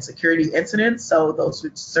integrity and security incidents, so those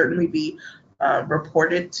would certainly be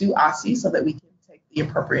reported to OSSI so that we can take the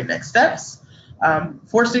appropriate next steps.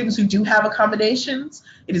 For students who do have accommodations,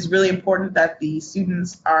 it is really important that the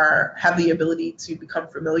students have the ability to become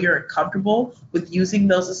familiar and comfortable with using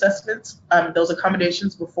those assessments, those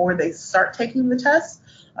accommodations before they start taking the test.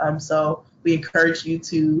 So we encourage you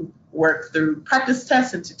to work through practice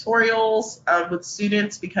tests and tutorials with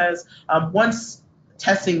students, because once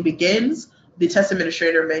testing begins, the test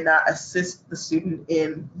administrator may not assist the student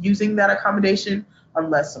in using that accommodation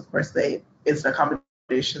unless, of course, it's an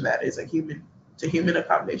accommodation that is a human to human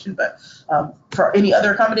accommodation. But for any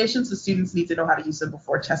other accommodations, the students need to know how to use them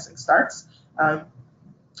before testing starts.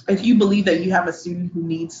 If you believe that you have a student who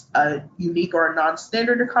needs a unique or a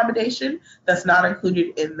non-standard accommodation that's not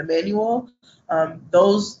included in the manual,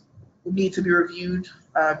 those need to be reviewed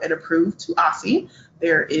and approved to OSSI.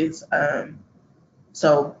 There is,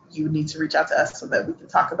 so you need to reach out to us so that we can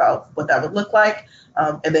talk about what that would look like,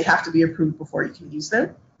 and they have to be approved before you can use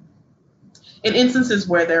them. In instances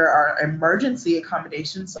where there are emergency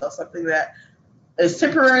accommodations, so something that is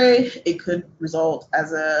temporary, it could result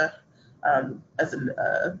as a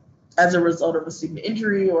result of a student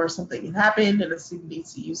injury or something happened and a student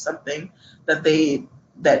needs to use something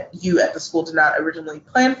that you at the school did not originally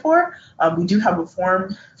plan for. We do have a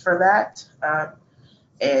form for that,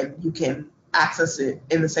 and you can access it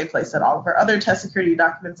in the same place that all of our other test security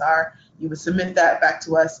documents are. You would submit that back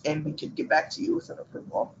to us and we could get back to you with an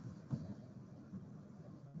approval.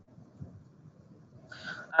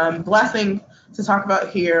 The last thing to talk about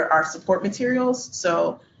here are support materials.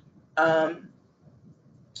 So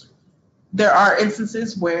there are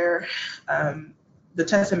instances where the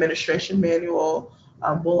test administration manual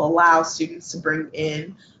will allow students to bring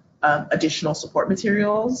in additional support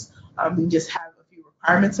materials. We just have a few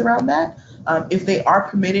requirements around that. If they are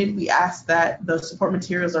permitted, we ask that the support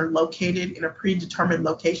materials are located in a predetermined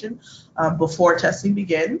location before testing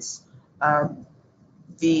begins.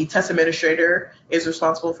 The test administrator is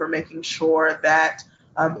responsible for making sure that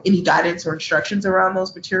any guidance or instructions around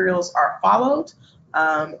those materials are followed,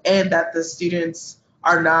 and that the students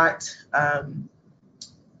are not,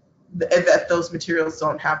 that those materials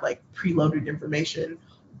don't have like preloaded information,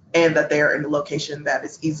 and that they are in a location that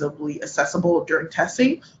is easily accessible during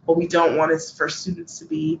testing. What we don't want is for students to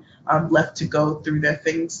be left to go through their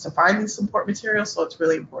things to find these support materials. So it's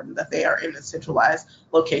really important that they are in a centralized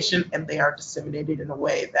location and they are disseminated in a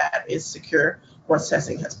way that is secure once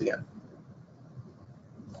testing has begun.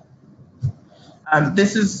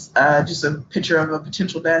 This is just a picture of a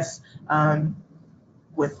potential desk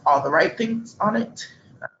with all the right things on it.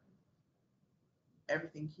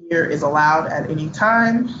 Everything here is allowed at any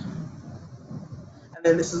time. And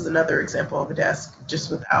then this is another example of a desk just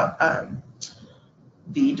without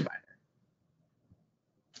the divider.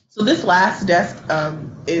 So this last desk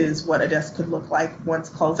is what a desk could look like once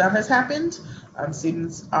closeout has happened.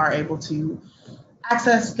 Students are able to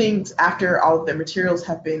access things after all of their materials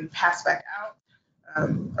have been passed back out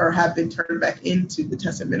or have been turned back into the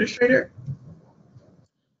test administrator.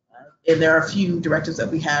 And there are a few directives that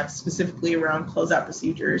we have specifically around closeout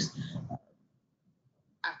procedures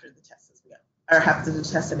after the test has begun, or after the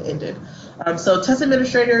test had ended. So test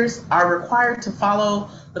administrators are required to follow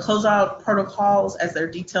the closeout protocols as they're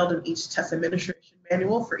detailed in each test administration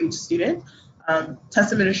manual for each student.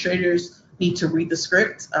 Test administrators need to read the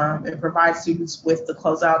script and provide students with the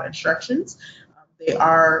closeout instructions. They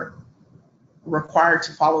are required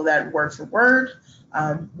to follow that word for word.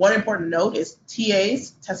 One important note is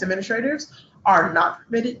TAs, test administrators, are not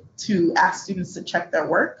permitted to ask students to check their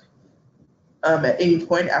work at any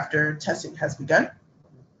point after testing has begun.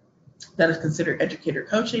 That is considered educator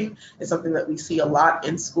coaching. It's something that we see a lot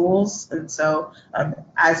in schools. And so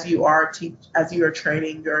as you are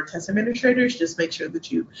training your test administrators, just make sure that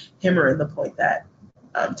you hammer in the point that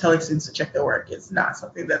telling students to check their work is not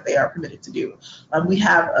something that they are permitted to do. We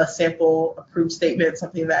have a sample approved statement,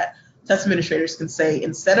 something that test administrators can say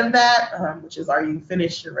instead of that, which is, are you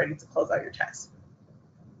finished and ready to close out your test?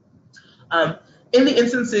 In the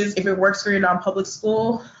instances, if it works for your non-public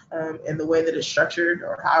school and the way that it's structured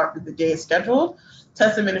or however the day is scheduled,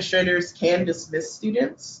 test administrators can dismiss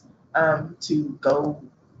students to go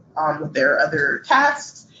on with their other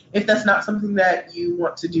tasks. If that's not something that you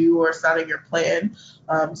want to do or it's not in your plan,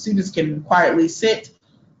 students can quietly sit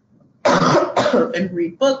and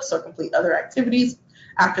read books or complete other activities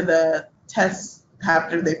after the tests,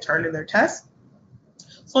 after they've turned in their tests,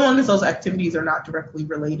 so long as those activities are not directly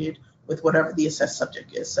related with whatever the assessed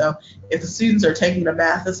subject is. So if the students are taking a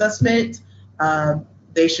math assessment,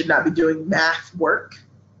 they should not be doing math work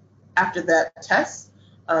after that test.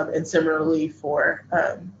 And similarly for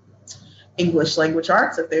English language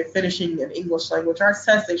arts, if they're finishing an English language arts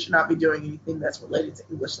test, they should not be doing anything that's related to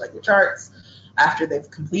English language arts after they've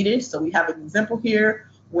completed. So we have an example here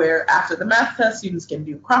where after the math test, students can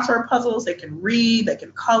do crossword puzzles, they can read, they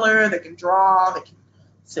can color, they can draw, they can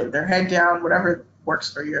sit with their head down, whatever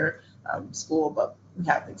works for your school, but we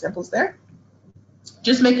have examples there.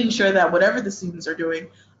 Just making sure that whatever the students are doing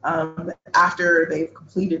after they've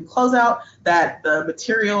completed closeout, that the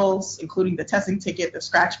materials, including the testing ticket, the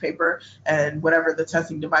scratch paper, and whatever the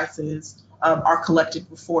testing device is, are collected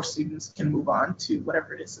before students can move on to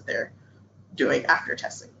whatever it is that they're doing after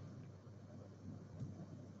testing.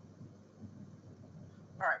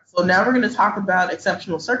 All right, so now we're going to talk about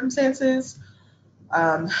exceptional circumstances.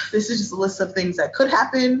 This is just a list of things that could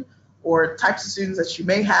happen or types of students that you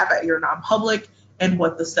may have at your non-public and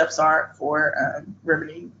what the steps are for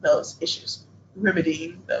remedying those issues.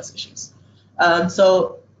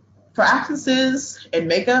 So for absences and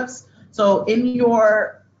makeups, so in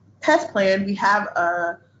your test plan, we have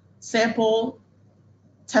a sample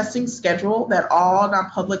testing schedule that all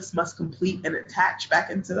non-publics must complete and attach back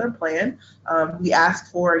into their plan. We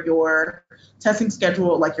ask for your testing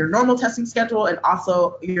schedule, like your normal testing schedule, and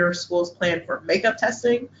also your school's plan for makeup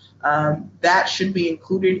testing. That should be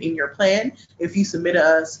included in your plan. If you submit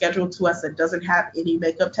a schedule to us that doesn't have any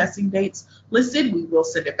makeup testing dates listed, we will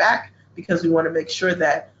send it back because we want to make sure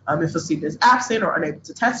that if a student is absent or unable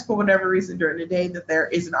to test for whatever reason during the day, that there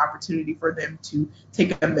is an opportunity for them to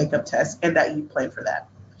take a makeup test and that you plan for that.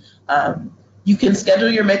 You can schedule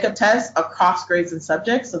your makeup tests across grades and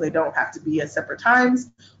subjects, so they don't have to be at separate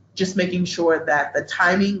times. Just making sure that the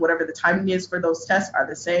timing, whatever the timing is for those tests, are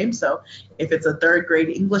the same. So if it's a third grade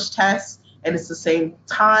English test and it's the same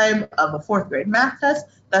time of a fourth grade math test,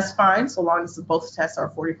 that's fine. So long as both tests are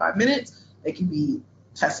 45 minutes, they can be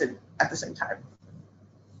tested at the same time.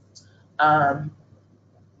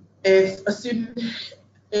 If a student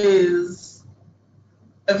is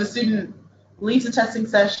if a student leaves a testing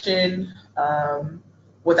session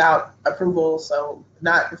without approval, so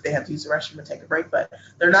not if they have to use the restroom and take a break, but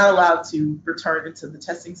they're not allowed to return into the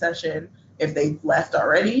testing session if they've left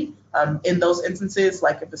already. In those instances,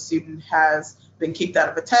 like if a student has been kicked out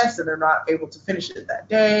of a test and they're not able to finish it that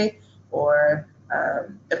day, or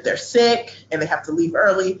if they're sick and they have to leave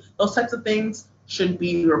early, those types of things should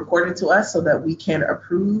be reported to us so that we can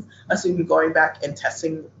approve a student going back and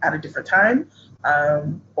testing at a different time,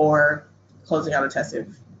 or closing out a test if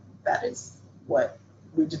that is what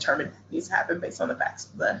we determined needs to happen based on the facts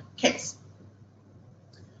of the case.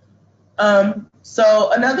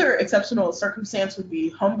 So another exceptional circumstance would be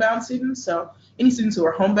homebound students. So any students who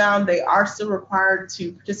are homebound, they are still required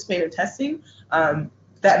to participate in testing.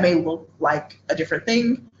 That may look like a different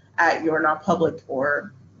thing at your non-public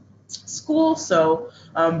or school. So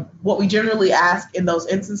what we generally ask in those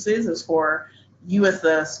instances is for you as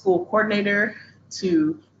the school coordinator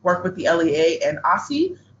to work with the LEA and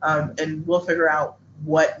OSSI, and we'll figure out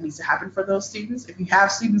what needs to happen for those students. If you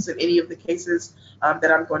have students in any of the cases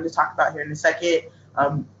that I'm going to talk about here in a second,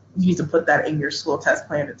 you need to put that in your school test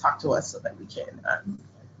plan and talk to us so that we can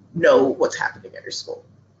know what's happening at your school.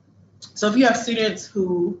 So if you have students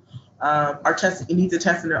who are testing, you need to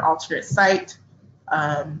test in an alternate site,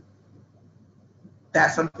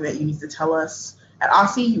 that's something that you need to tell us at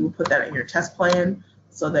OSSI. You will put that in your test plan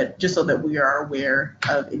so that we are aware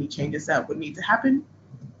of any changes that would need to happen.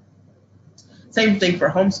 Same thing for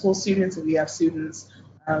homeschool students. If you have students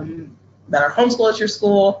that are homeschooled at your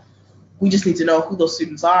school, we just need to know who those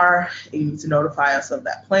students are, and you need to notify us of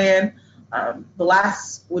that plan. The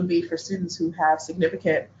last would be for students who have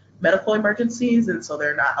significant medical emergencies, and so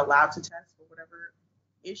they're not allowed to test for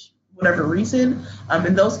whatever reason.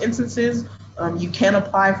 In those instances, you can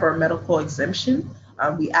apply for a medical exemption.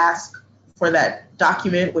 We ask for that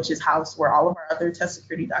document, which is housed where all of our other test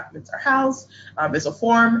security documents are housed. It's a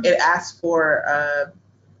form. It asks for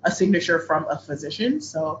a signature from a physician.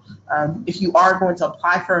 So if you are going to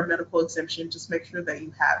apply for a medical exemption, just make sure that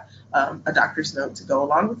you have a doctor's note to go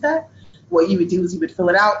along with that. What you would do is you would fill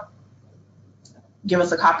it out, give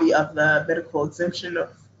us a copy of the medical exemption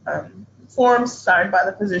forms signed by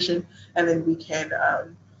the physician, and then we can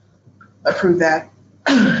approve that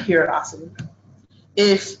here at OSSI.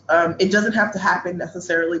 If it doesn't have to happen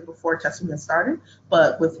necessarily before testing has started,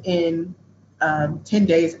 but within 10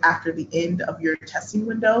 days after the end of your testing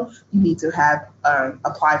window, you need to have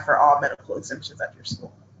applied for all medical exemptions at your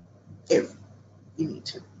school, if you need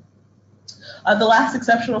to. The last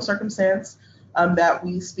exceptional circumstance that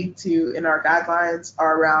we speak to in our guidelines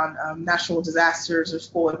are around national disasters or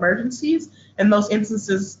school emergencies. In those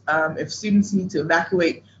instances, if students need to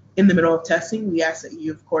evacuate in the middle of testing, we ask that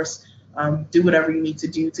you, of course, do whatever you need to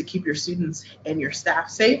do to keep your students and your staff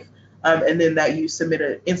safe, and then that you submit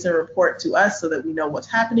an incident report to us so that we know what's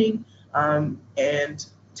happening and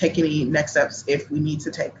take any next steps if we need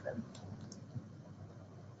to take them.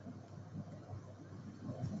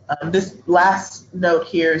 This last note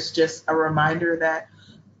here is just a reminder that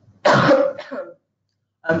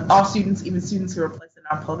all students, even students who are placed in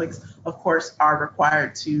non-publics, of course, are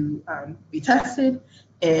required to be tested,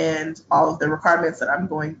 and all of the requirements that I'm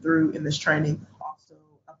going through in this training also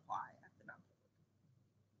apply at the non-public.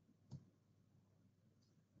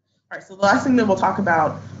 All right, so the last thing that we'll talk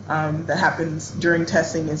about that happens during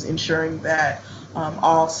testing is ensuring that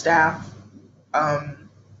all staff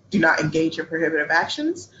do not engage in prohibitive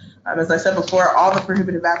actions. As I said before, all the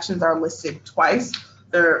prohibitive actions are listed twice.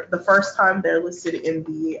 The first time they're listed in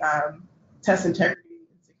the test integrity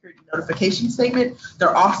and security notification statement.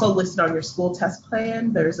 They're also listed on your school test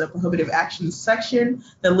plan. There's a prohibitive actions section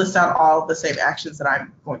that lists out all the same actions that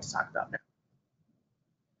I'm going to talk about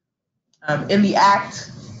now. In the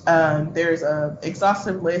Act, there's an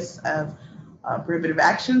exhaustive list of prohibitive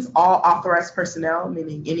actions. All authorized personnel,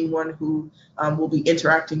 meaning anyone who will be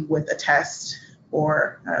interacting with a test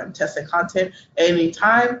or tested content at any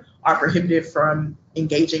time, are prohibited from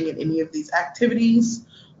engaging in any of these activities.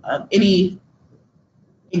 Any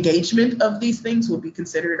engagement of these things would be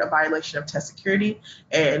considered a violation of test security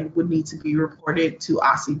and would need to be reported to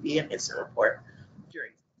OSSI via an incident report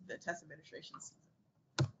during the test administration season.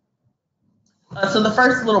 So the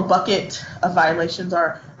first little bucket of violations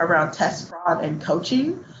are around test fraud and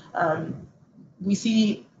coaching. We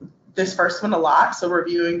see this first one a lot, so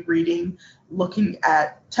reviewing, reading, looking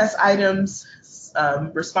at test items,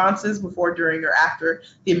 responses before, during, or after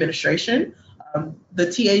the administration. The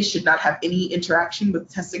TAs should not have any interaction with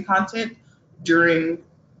testing content during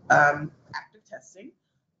active testing.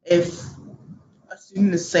 If a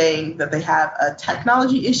student is saying that they have a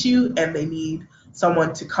technology issue and they need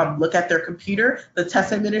someone to come look at their computer, the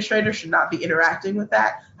test administrator should not be interacting with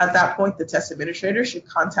that. At that point, the test administrator should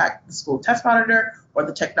contact the school test monitor or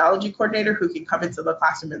the technology coordinator, who can come into the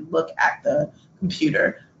classroom and look at the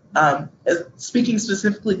computer. Speaking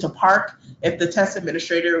specifically to Park, if the test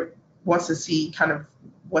administrator wants to see kind of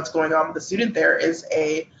what's going on with the student, there is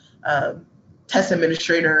a test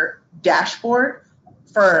administrator dashboard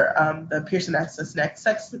for the Pearson Access Next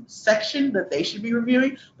section that they should be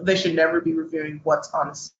reviewing, but they should never be reviewing what's on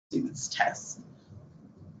a student's test.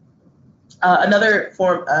 Another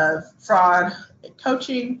form of fraud in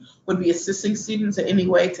coaching would be assisting students in any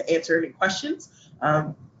way to answer any questions.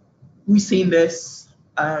 We've seen this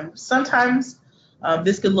sometimes.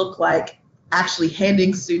 This could look like actually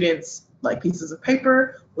handing students like pieces of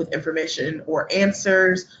paper with information or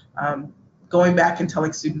answers, going back and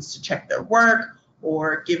telling students to check their work,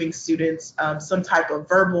 or giving students some type of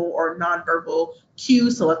verbal or nonverbal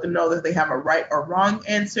cue to let them know that they have a right or wrong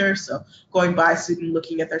answer. So going by a student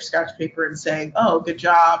looking at their scratch paper and saying, oh, good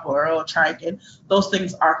job, or oh, try again. Those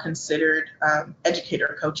things are considered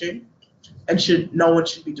educator coaching, and no one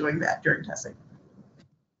should be doing that during testing.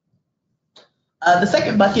 The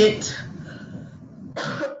second bucket,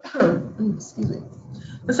 excuse me.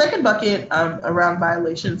 The second bucket around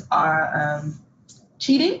violations are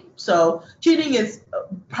cheating. So cheating is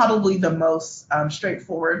probably the most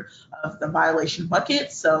straightforward of the violation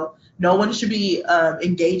buckets. So no one should be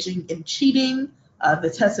engaging in cheating. The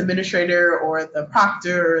test administrator or the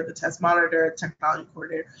proctor, or the test monitor, technology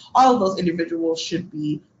coordinator, all of those individuals should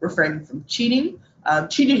be refraining from cheating.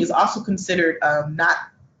 Cheating is also considered not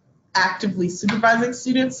actively supervising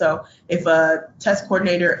students. So if a test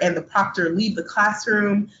coordinator and the proctor leave the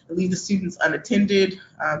classroom and leave the students unattended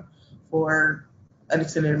for an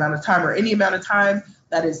extended amount of time or any amount of time,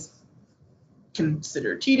 that is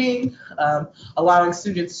considered cheating. Allowing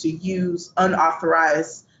students to use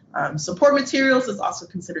unauthorized support materials is also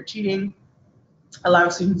considered cheating.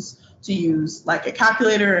 Allowing students to use like a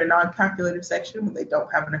calculator and non-calculator section when they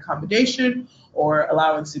don't have an accommodation, or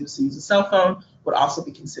allowing students to use a cell phone would also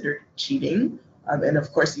be considered cheating. And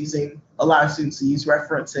of course, allowing students to use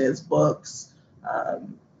references, books,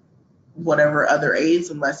 whatever other aids,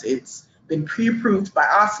 unless it's been pre-approved by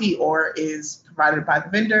OSCE or is provided by the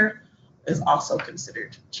vendor, is also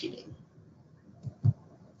considered cheating.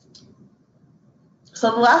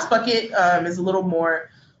 So the last bucket is a little more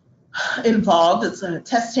involved. It's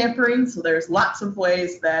test tampering. So there's lots of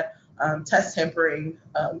ways that test tampering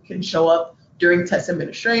can show up during test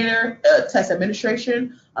administration.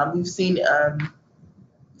 We've seen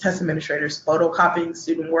test administrators photocopying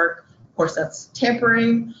student work. Of course, that's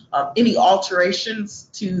tampering. Any alterations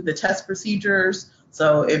to the test procedures.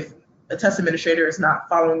 So if a test administrator is not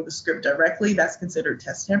following the script directly, that's considered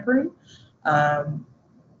test tampering.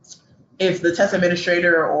 If the test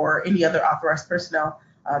administrator or any other authorized personnel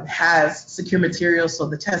has secure materials, so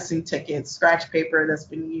the testing tickets, scratch paper that's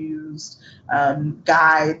been used,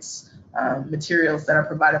 guides, materials that are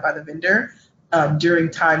provided by the vendor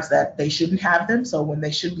during times that they shouldn't have them, so when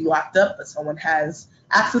they should be locked up but someone has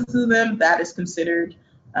access to them, that is considered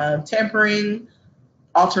tampering.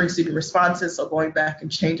 Altering student responses, so going back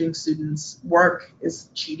and changing students' work, is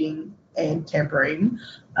cheating and tampering.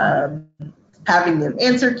 Having an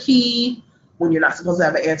answer key when you're not supposed to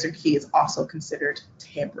have an answer key is also considered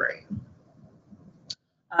tampering.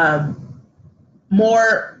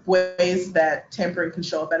 More ways that tampering can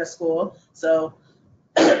show up at a school. So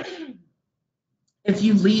if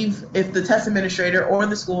the test administrator or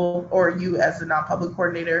the school or you as the non-public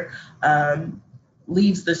coordinator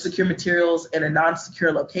leaves the secure materials in a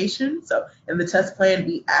non-secure location. So in the test plan,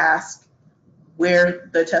 we ask where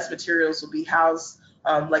the test materials will be housed,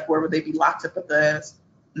 like where would they be locked up at the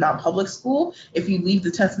non-public school. If you leave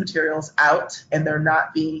the test materials out and they're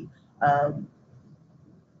not being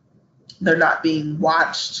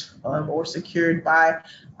watched or secured by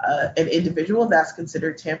an individual, that's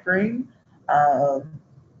considered tampering.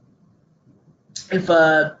 If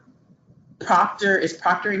a proctor is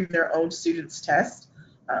proctoring their own student's test,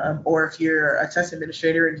 or if you're a test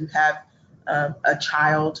administrator and you have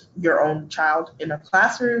your own child in a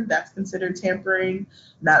classroom, that's considered tampering.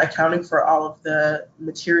 Not accounting for all of the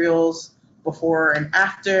materials before and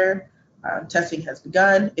after testing has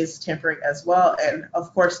begun is tampering as well. And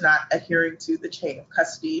of course, not adhering to the chain of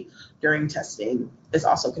custody during testing is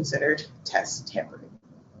also considered test tampering.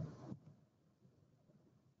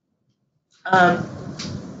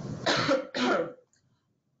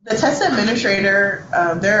 The test administrator,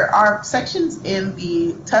 there are sections in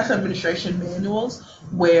the test administration manuals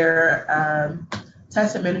where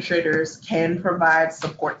test administrators can provide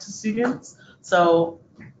support to students. So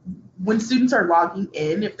when students are logging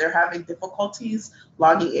in, if they're having difficulties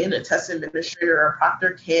logging in, a test administrator or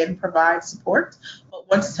proctor can provide support. But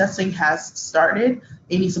once testing has started,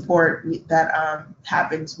 any support that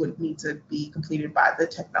happens would need to be completed by the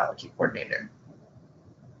technology coordinator.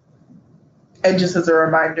 And just as a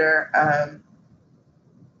reminder,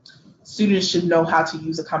 students should know how to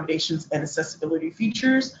use accommodations and accessibility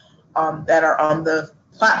features that are on the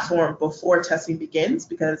platform before testing begins,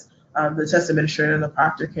 because the test administrator and the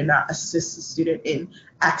proctor cannot assist the student in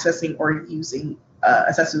accessing or using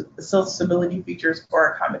accessibility features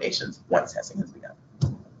or accommodations once testing has begun.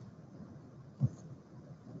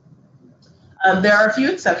 There are a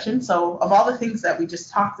few exceptions. So of all the things that we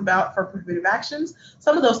just talked about for prohibitive actions,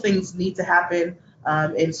 some of those things need to happen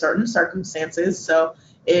in certain circumstances. So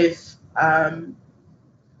if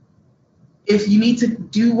you need to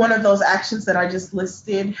do one of those actions that I just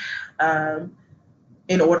listed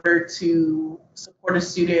in order to support a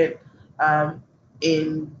student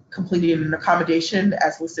in completing an accommodation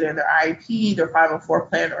as listed in their IEP, their 504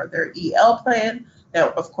 plan, or their EL plan,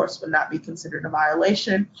 that of course would not be considered a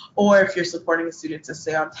violation. Or if you're supporting a student to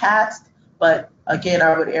stay on task, but again,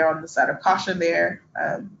 I would err on the side of caution there.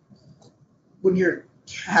 When you're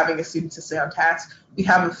having a student to stay on task, we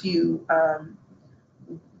have a few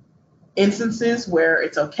instances where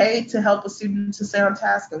it's okay to help a student to stay on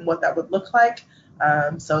task and what that would look like.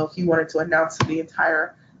 So if you wanted to announce to the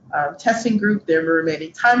entire testing group their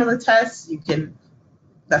remaining time on the test, you can,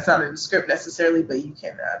 that's not in the script necessarily, but you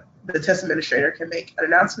can, the test administrator can make an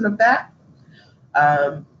announcement of that.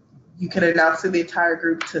 You can announce to the entire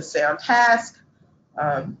group to stay on task.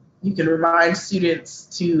 You can remind students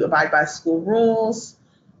to abide by school rules.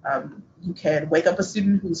 You can wake up a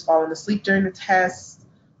student who's fallen asleep during the test.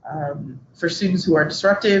 For students who are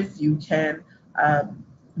disruptive, you can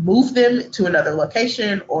move them to another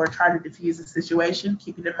location or try to diffuse the situation,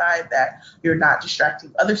 keeping in mind that you're not distracting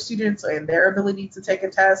other students and their ability to take a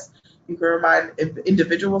test. You can remind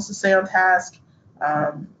individuals to stay on task,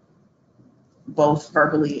 both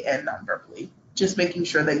verbally and non-verbally. Just making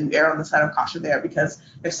sure that you err on the side of caution there, because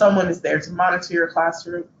if someone is there to monitor your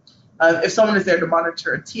classroom, if someone is there to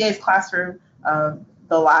monitor a TA's classroom,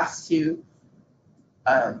 the last two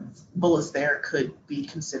bullets there could be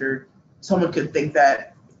considered, someone could think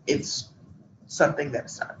that it's something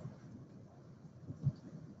that's not.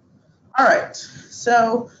 All right,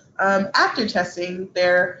 so after testing,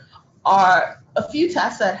 there are a few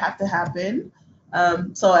tasks that have to happen.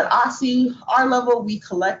 So at OSSE, our level, we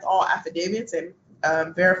collect all affidavits and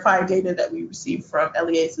verify data that we receive from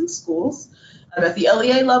LEAs and schools. At the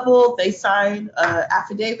LEA level, they sign an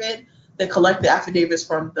affidavit. They collect the affidavits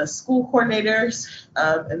from the school coordinators,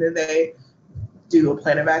 and then they do a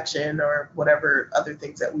plan of action or whatever other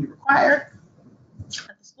things that we require.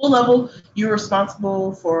 At the school level, you're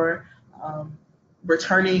responsible for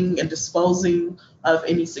returning and disposing of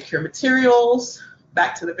any secure materials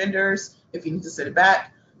back to the vendors. If you need to send it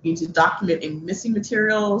back, you need to document any missing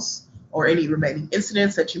materials or any remaining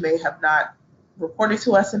incidents that you may have not reported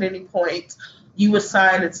to us at any point. You would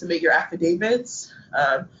sign and submit your affidavits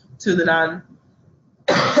to the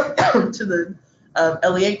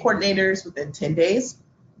LEA coordinators within 10 days.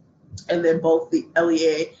 And then both the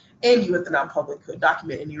LEA and you at the non-public could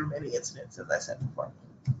document any remaining incidents, as I said before.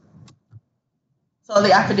 So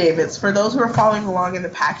the affidavits, for those who are following along in the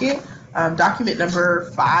packet, document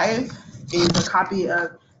number 5 is a copy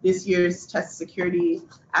of this year's test security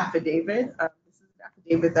affidavit. This is an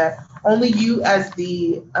affidavit that only you as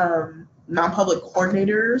the non-public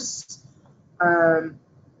coordinators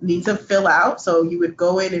need to fill out. So you would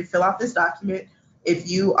go in and fill out this document. If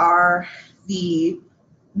you are the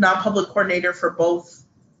non-public coordinator for both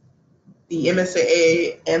the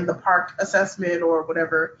MSAA and the park assessment or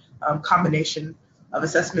whatever combination of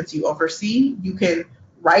assessments you oversee, you can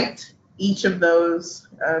write each of those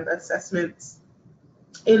assessments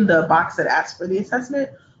in the box that asks for the assessment,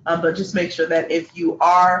 but just make sure that if you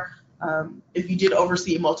did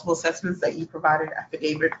oversee multiple assessments, that you provide an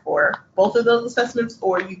affidavit for both of those assessments,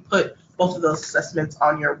 or you put both of those assessments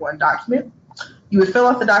on your one document. You would fill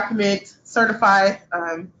out the document, certify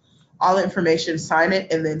all the information, sign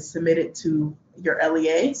it, and then submit it to your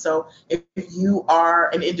LEA. So if you are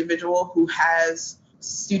an individual who has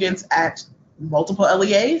students at multiple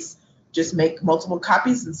LEAs, just make multiple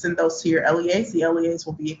copies and send those to your LEAs. The LEAs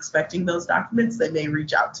will be expecting those documents. They may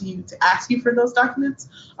reach out to you to ask you for those documents.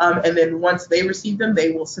 And then once they receive them,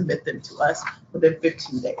 they will submit them to us within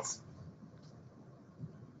 15 days.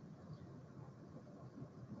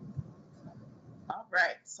 All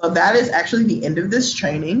right, so that is actually the end of this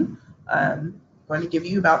training. I'm going to give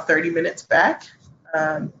you about 30 minutes back.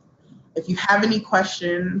 If you have any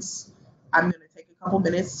questions, I'm going to take a couple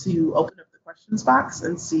minutes to open up the questions box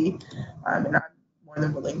and see, and I'm more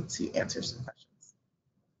than willing to answer some questions.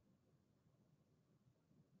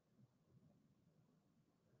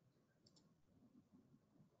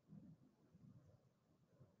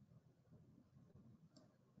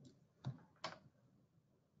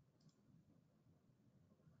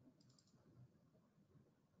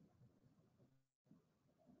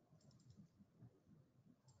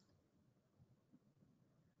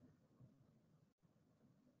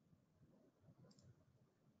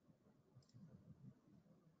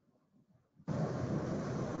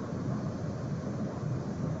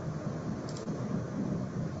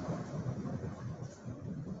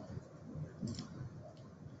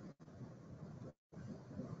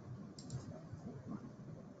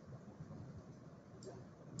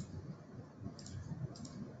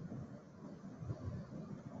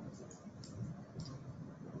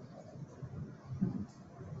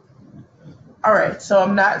 All right, so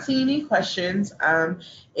I'm not seeing any questions.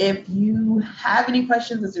 If you have any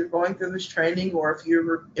questions as you're going through this training, or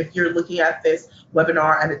if you're looking at this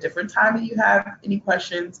webinar at a different time and you have any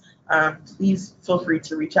questions, please feel free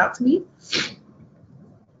to reach out to me.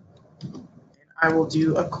 I will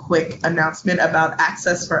do a quick announcement about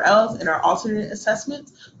access for ELS and our alternate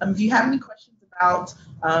assessments. If you have any questions about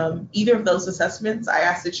either of those assessments, I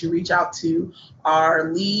ask that you reach out to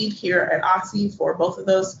our lead here at OSSE for both of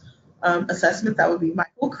those assessments. That would be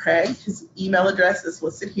Michael Craig. His email address is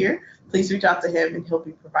listed here. Please reach out to him and he'll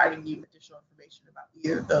be providing you additional information about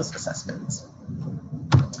either of those assessments.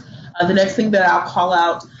 The next thing that I'll call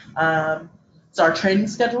out is our training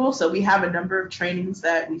schedule. So we have a number of trainings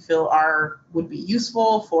that we feel would be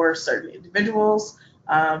useful for certain individuals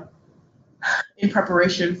in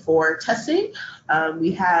preparation for testing.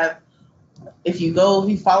 We have, if you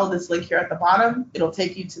follow this link here at the bottom, it'll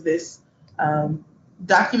take you to this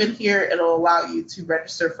document here. It'll allow you to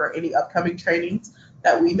register for any upcoming trainings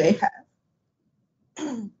that we may have.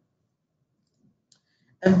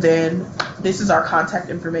 And then this is our contact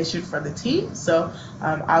information for the team. So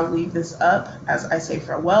I'll leave this up as I say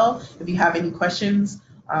farewell. If you have any questions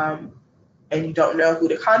and you don't know who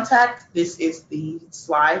to contact, this is the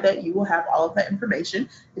slide that you will have all of that information.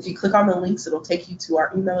 If you click on the links, it'll take you to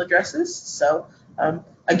our email addresses. So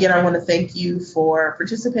again, I want to thank you for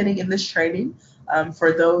participating in this training.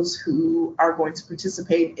 For those who are going to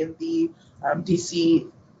participate in the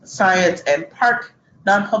DC Science and Park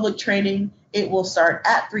non-public training, it will start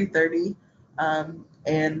at 3:30,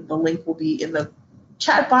 and the link will be in the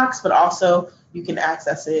chat box, but also you can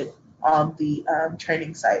access it on the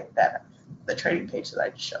training site, the training page that I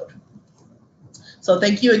just showed. So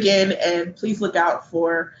thank you again, and please look out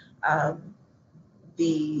for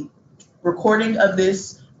the recording of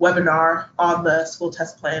this webinar on the School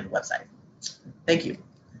Test Plan website. Thank you.